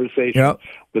same conversation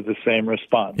with the same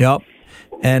response. Yep.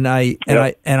 And I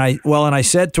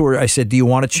said to her, do you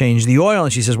want to change the oil?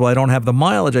 And she says, well, I don't have the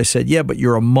mileage. I said, yeah, but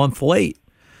you're a month late.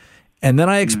 And then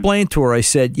I explained to her, I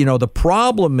said, the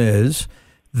problem is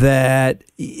that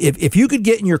if you could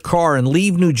get in your car and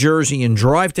leave New Jersey and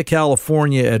drive to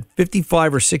California at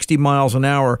 55 or 60 miles an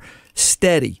hour,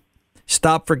 steady,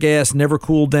 stop for gas, never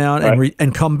cool down,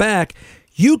 and come back,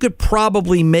 you could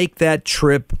probably make that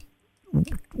trip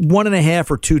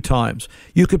 1.5 or 2 times.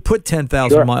 You could put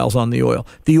 10,000 miles on the oil.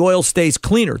 The oil stays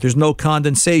cleaner. There's no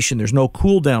condensation. There's no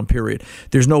cool down period.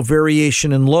 There's no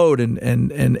variation in load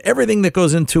and everything that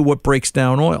goes into what breaks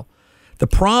down oil. The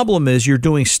problem is you're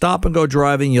doing stop and go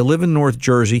driving. You live in North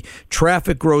Jersey.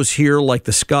 Traffic grows here like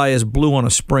the sky is blue on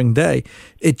a spring day.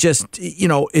 It just,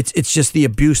 it's just the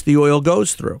abuse the oil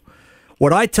goes through.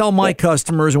 What I tell my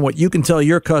customers and what you can tell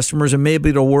your customers, and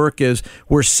maybe it'll work, is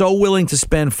we're so willing to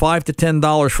spend $5 to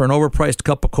 $10 for an overpriced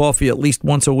cup of coffee at least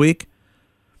once a week.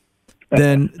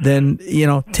 Then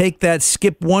take that,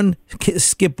 skip one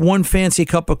fancy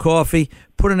cup of coffee,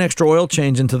 put an extra oil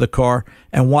change into the car,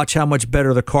 and watch how much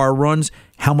better the car runs,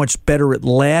 how much better it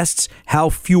lasts,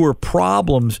 how fewer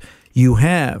problems you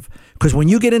have. Because when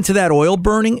you get into that oil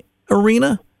burning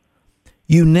arena,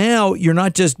 you're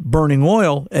not just burning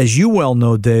oil, as you well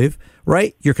know, Dave,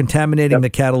 right? You're contaminating the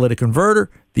catalytic converter,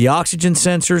 the oxygen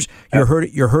sensors,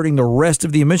 you're hurting the rest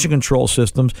of the emission control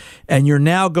systems, and you're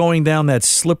now going down that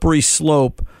slippery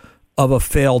slope of a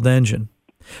failed engine.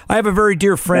 I have a very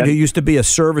dear friend who used to be a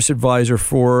service advisor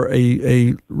for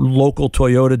a local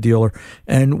Toyota dealer,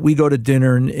 and we go to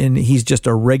dinner, and he's just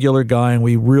a regular guy, and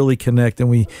we really connect,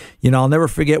 and I'll never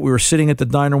forget, we were sitting at the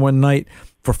diner one night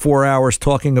for 4 hours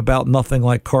talking about nothing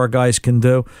like car guys can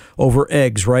do over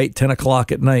eggs, right? 10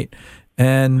 o'clock at night.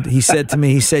 And he said to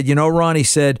me, Ron, he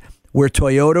said, where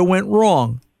Toyota went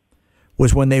wrong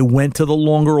was when they went to the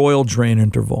longer oil drain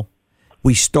interval.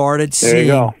 We started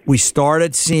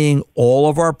seeing all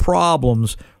of our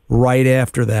problems right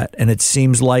after that, and it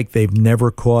seems like they've never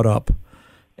caught up.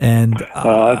 And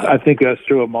I think that's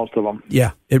true of most of them.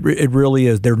 Yeah, it really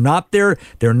is. They're not there.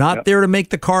 They're not there to make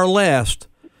the car last.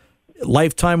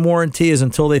 Lifetime warranty is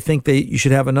until they think you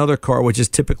should have another car, which is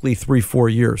typically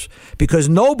 3-4 years. Because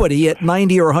nobody at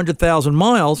 90 or 100,000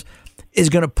 miles is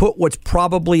going to put what's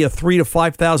probably a $3,000 to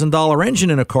 $5,000 engine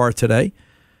in a car today,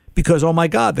 because oh my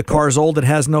God, the car's old, it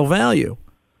has no value.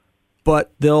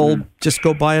 But they'll just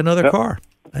go buy another car.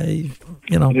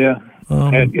 Yeah.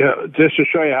 And just to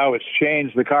show you how it's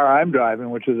changed, the car I'm driving,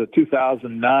 which is a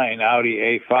 2009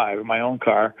 Audi A5, my own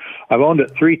car, I've owned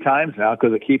it 3 times now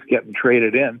because it keeps getting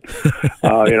traded in,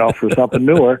 for something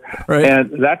newer. Right.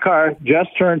 And that car just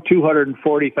turned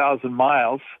 240,000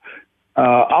 miles.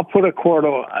 I'll put a quart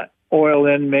of oil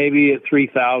in maybe at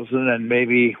 3,000, and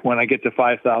maybe when I get to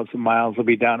 5,000 miles, it'll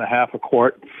be down to half a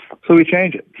quart. So we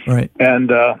change it. Right.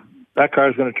 And that car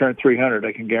is going to turn 300,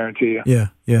 I can guarantee you. Yeah.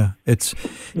 It's,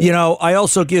 I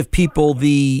also give people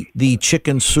the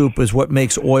chicken soup is what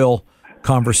makes oil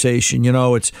conversation.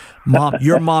 It's mom,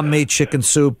 your mom made chicken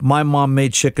soup, my mom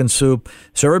made chicken soup.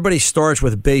 So everybody starts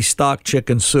with base stock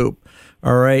chicken soup.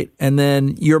 All right. And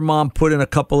then your mom put in a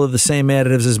couple of the same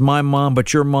additives as my mom,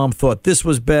 but your mom thought this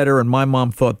was better and my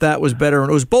mom thought that was better. And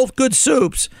it was both good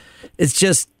soups. It's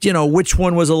just, which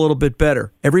one was a little bit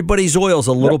better. Everybody's oil's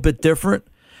a little bit different.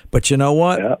 But you know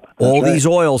what? All these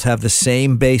oils have the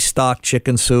same base stock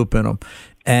chicken soup in them.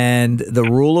 And the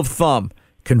rule of thumb,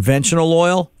 conventional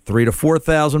oil, 3,000 to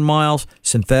 4,000 miles.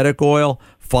 Synthetic oil,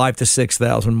 5,000 to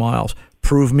 6,000 miles.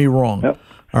 Prove me wrong. Yep.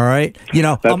 All right?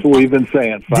 That's what we've been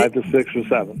saying, 5 to 6 or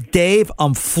 7. Dave,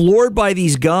 I'm floored by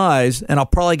these guys, and I'll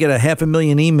probably get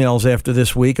 500,000 emails after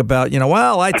this week about,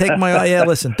 I take my,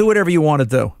 listen, do whatever you want to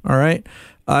do, all right?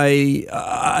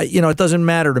 It doesn't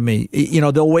matter to me.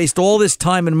 They'll waste all this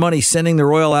time and money sending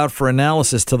their oil out for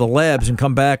analysis to the labs and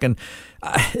come back, and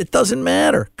it doesn't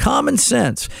matter. Common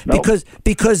sense. Nope.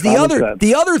 Because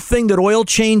the other thing that oil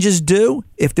changes do,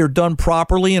 if they're done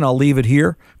properly, and I'll leave it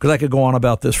here because I could go on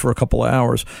about this for a couple of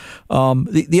hours.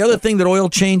 The other thing that oil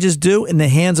changes do in the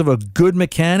hands of a good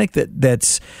mechanic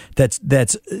that's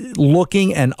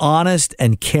looking and honest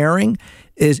and caring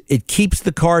is it keeps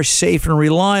the car safe and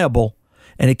reliable.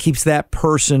 And it keeps that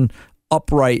person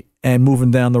upright and moving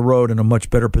down the road in a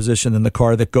much better position than the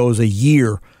car that goes a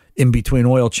year in between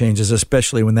oil changes,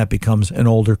 especially when that becomes an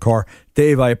older car.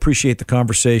 Dave, I appreciate the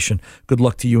conversation. Good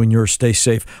luck to you and yours. Stay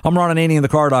safe. I'm Ron Ananian, the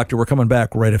Car Doctor. We're coming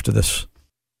back right after this.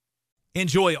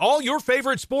 Enjoy all your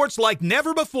favorite sports like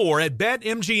never before at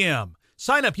BetMGM.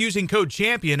 Sign up using code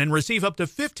CHAMPION and receive up to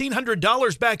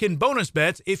 $1,500 back in bonus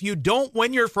bets if you don't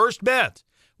win your first bet.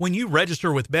 When you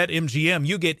register with BetMGM,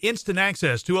 you get instant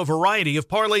access to a variety of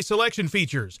parlay selection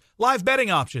features, live betting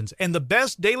options, and the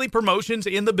best daily promotions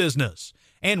in the business.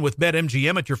 And with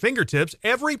BetMGM at your fingertips,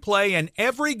 every play and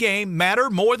every game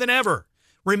matter more than ever.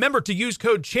 Remember to use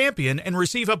code CHAMPION and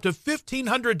receive up to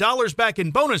 $1,500 back in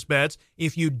bonus bets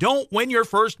if you don't win your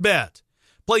first bet.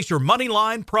 Place your money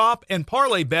line, prop, and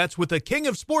parlay bets with the king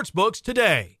of sportsbooks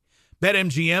today.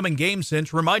 BetMGM and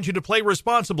GameSense remind you to play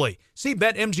responsibly. See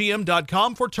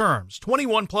BetMGM.com for terms.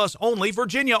 21 plus only,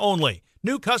 Virginia only.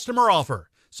 New customer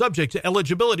offer. Subject to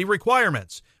eligibility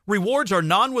requirements. Rewards are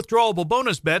non-withdrawable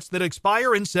bonus bets that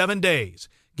expire in 7 days.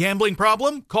 Gambling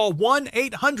problem? Call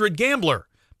 1-800-GAMBLER.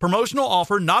 Promotional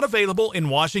offer not available in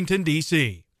Washington,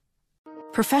 D.C.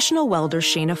 Professional welder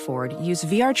Shayna Ford used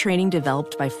VR training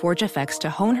developed by ForgeFX to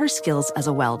hone her skills as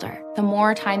a welder. The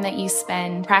more time that you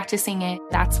spend practicing it,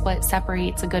 that's what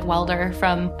separates a good welder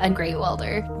from a great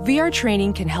welder. VR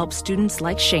training can help students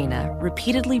like Shayna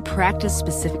repeatedly practice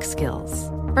specific skills.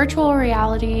 Virtual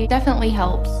reality definitely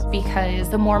helps because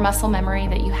the more muscle memory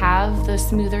that you have, the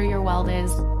smoother your weld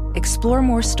is. Explore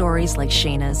more stories like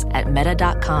Shayna's at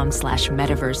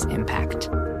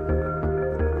meta.com/metaverseimpact.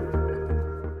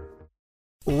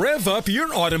 Rev up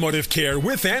your automotive care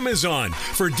with Amazon.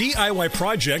 For DIY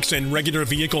projects and regular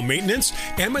vehicle maintenance,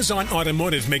 Amazon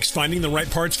Automotive makes finding the right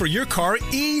parts for your car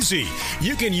easy.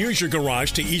 You can use your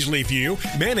garage to easily view,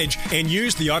 manage, and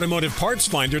use the automotive parts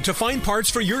finder to find parts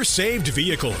for your saved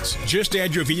vehicles. Just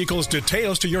add your vehicle's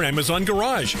details to your Amazon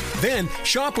garage. Then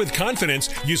shop with confidence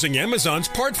using Amazon's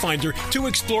part finder to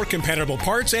explore compatible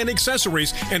parts and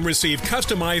accessories and receive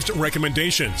customized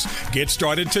recommendations. Get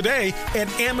started today at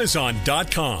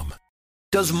Amazon.com.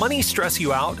 Does money stress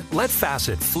you out? Let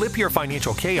Facet flip your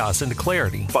financial chaos into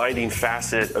clarity. Finding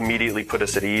Facet immediately put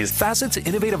us at ease. Facet's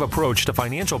innovative approach to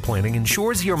financial planning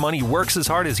ensures your money works as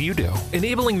hard as you do,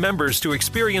 enabling members to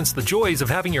experience the joys of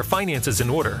having your finances in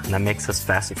order. And that makes us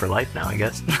Facet for life now, I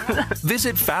guess.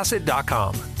 Visit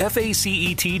Facet.com,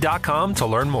 FACET.com to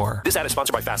learn more. This ad is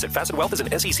sponsored by Facet. Facet Wealth is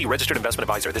an SEC registered investment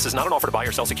advisor. This is not an offer to buy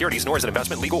or sell securities, nor is it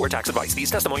investment, legal, or tax advice.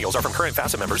 These testimonials are from current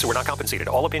Facet members who are not compensated.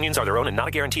 All opinions are their own and not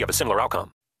a guarantee of a similar outcome.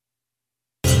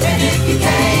 And if you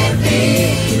can't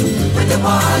be with the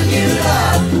one you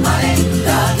love, honey,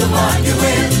 love the one you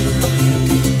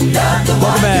with. Love the Welcome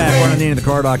one back. you Ron with. Ananian, the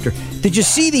Car Doctor. Did you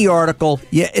see the article?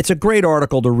 Yeah, it's a great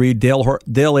article to read. Dale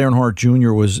Earnhardt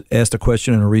Jr. was asked a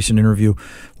question in a recent interview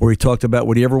where he talked about,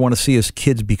 would he ever want to see his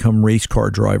kids become race car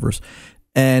drivers?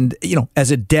 And, you know, as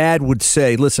a dad would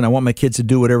say, listen, I want my kids to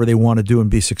do whatever they want to do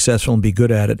and be successful and be good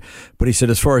at it. But he said,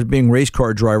 as far as being race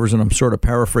car drivers, and I'm sort of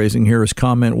paraphrasing here, his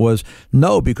comment was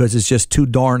no, because it's just too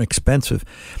darn expensive.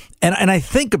 And I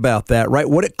think about that, right?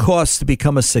 What it costs to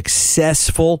become a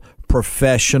successful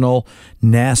professional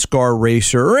NASCAR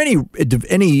racer or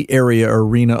any area or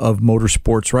arena of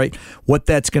motorsports, right? What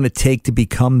that's going to take to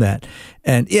become that.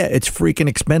 And yeah, it's freaking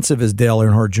expensive, as Dale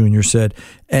Earnhardt Jr. said.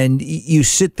 And you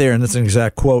sit there, and that's an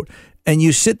exact quote, and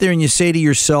you sit there and you say to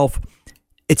yourself,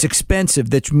 it's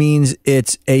expensive, which means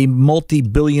it's a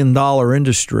multi-billion-dollar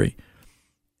industry.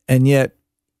 And yet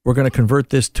we're going to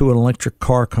convert this to an electric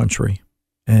car country.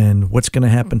 And what's going to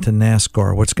happen to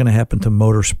NASCAR? What's going to happen to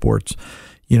motorsports?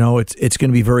 You know, it's going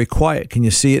to be very quiet. Can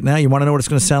you see it now? You want to know what it's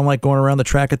going to sound like going around the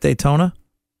track at Daytona?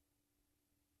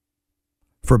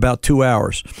 For about 2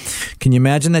 hours. Can you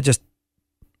imagine that?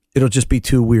 It'll just be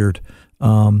too weird.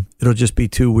 It'll just be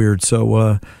too weird.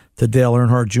 So to Dale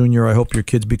Earnhardt Jr., I hope your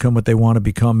kids become what they want to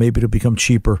become. Maybe it'll become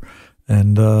cheaper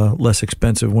and less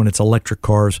expensive when it's electric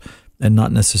cars and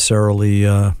not necessarily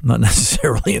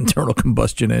internal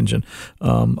combustion engine.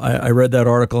 I read that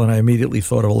article and I immediately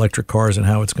thought of electric cars and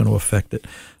how it's going to affect it,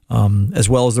 as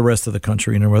well as the rest of the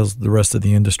country and as well as the rest of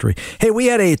the industry. Hey, we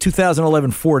had a 2011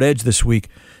 Ford Edge this week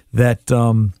that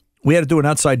we had to do an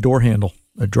outside door handle,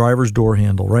 a driver's door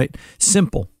handle, right?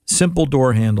 Simple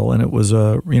door handle, and it was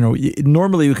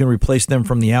normally you can replace them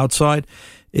from the outside.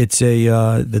 It's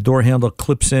the door handle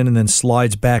clips in and then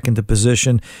slides back into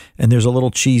position, and there's a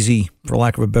little cheesy, for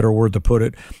lack of a better word to put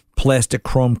it, plastic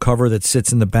chrome cover that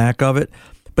sits in the back of it.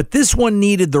 But this one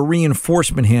needed the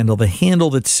reinforcement handle, the handle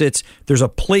that sits, there's a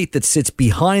plate that sits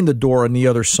behind the door on the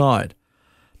other side.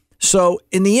 So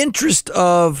in the interest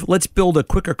of let's build a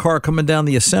quicker car coming down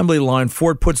the assembly line,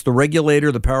 Ford puts the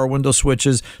regulator, the power window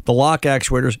switches, the lock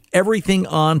actuators, everything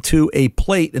onto a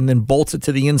plate and then bolts it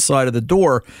to the inside of the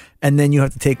door. And then you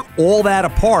have to take all that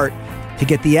apart to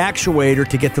get the actuator,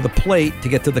 to get to the plate, to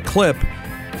get to the clip,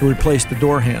 to replace the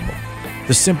door handle.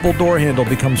 The simple door handle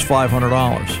becomes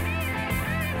 $500.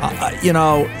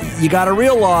 You got to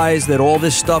realize that all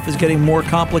this stuff is getting more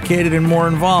complicated and more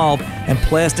involved, and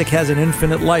plastic has an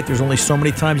infinite life. There's only so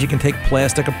many times you can take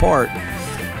plastic apart.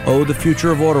 Oh, the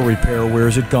future of auto repair, where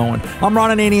is it going? I'm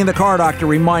Ron Ananian, the Car Doctor,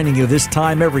 reminding you this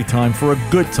time, every time, for a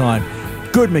good time.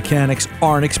 Good mechanics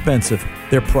aren't expensive.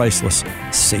 They're priceless.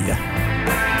 See ya.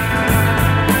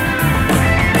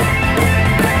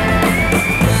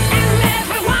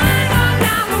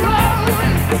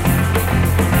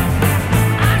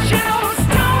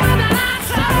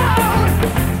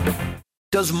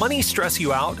 Does money stress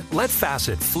you out? Let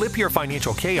Facet flip your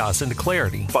financial chaos into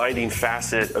clarity. Finding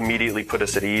Facet immediately put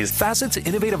us at ease. Facet's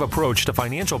innovative approach to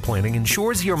financial planning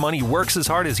ensures your money works as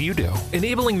hard as you do,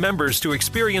 enabling members to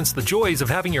experience the joys of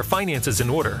having your finances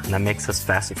in order. And that makes us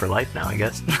Facet for life now, I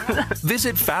guess.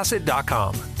 Visit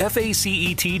Facet.com,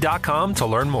 FACET.com to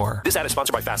learn more. This ad is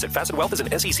sponsored by Facet. Facet Wealth is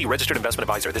an SEC registered investment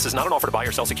advisor. This is not an offer to buy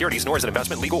or sell securities, nor is it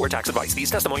investment, legal, or tax advice.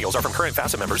 These testimonials are from current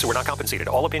Facet members who are not compensated.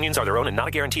 All opinions are their own and not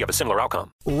a guarantee of a similar outcome.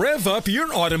 Rev up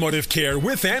your automotive care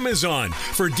with Amazon.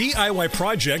 For DIY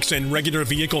projects and regular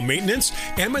vehicle maintenance,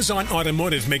 Amazon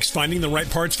Automotive makes finding the right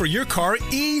parts for your car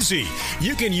easy.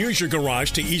 You can use your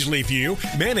garage to easily view,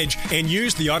 manage, and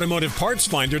use the automotive parts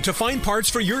finder to find parts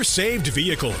for your saved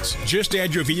vehicles. Just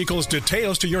add your vehicle's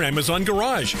details to your Amazon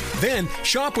garage. Then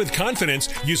shop with confidence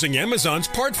using Amazon's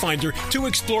part finder to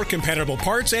explore compatible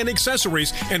parts and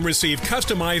accessories and receive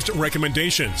customized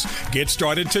recommendations. Get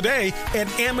started today at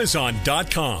Amazon.com.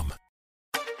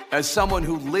 As someone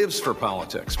who lives for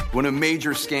politics, when a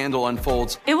major scandal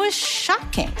unfolds, it was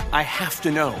shocking. I have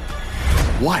to know,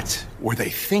 what were they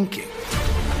thinking?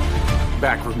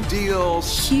 Backroom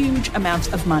deals, huge amounts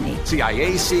of money,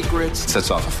 CIA secrets,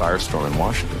 sets off a firestorm in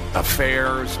Washington,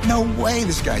 affairs. No way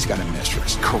this guy's got a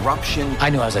mistress. Corruption. I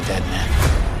knew I was a dead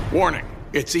man. Warning.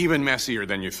 It's even messier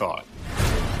than you thought.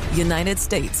 United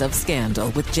States of Scandal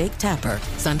with Jake Tapper,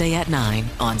 Sunday at 9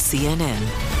 on CNN.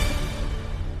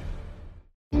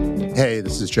 Hey,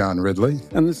 this is John Ridley.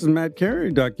 And this is Matt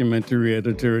Carey, documentary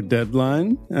editor at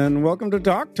Deadline. And welcome to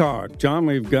Doc Talk. John,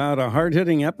 we've got a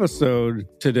hard-hitting episode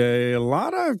today. A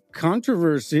lot of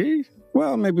controversy.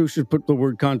 Well, maybe we should put the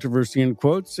word controversy in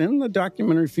quotes in the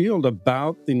documentary field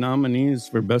about the nominees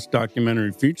for Best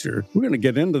Documentary Feature. We're going to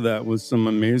get into that with some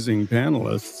amazing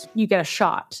panelists. You get a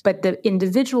shot, but the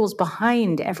individuals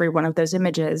behind every one of those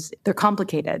images, they're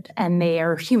complicated and they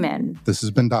are human. This has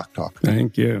been Doc Talk.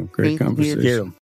 Thank you. Great conversation. You.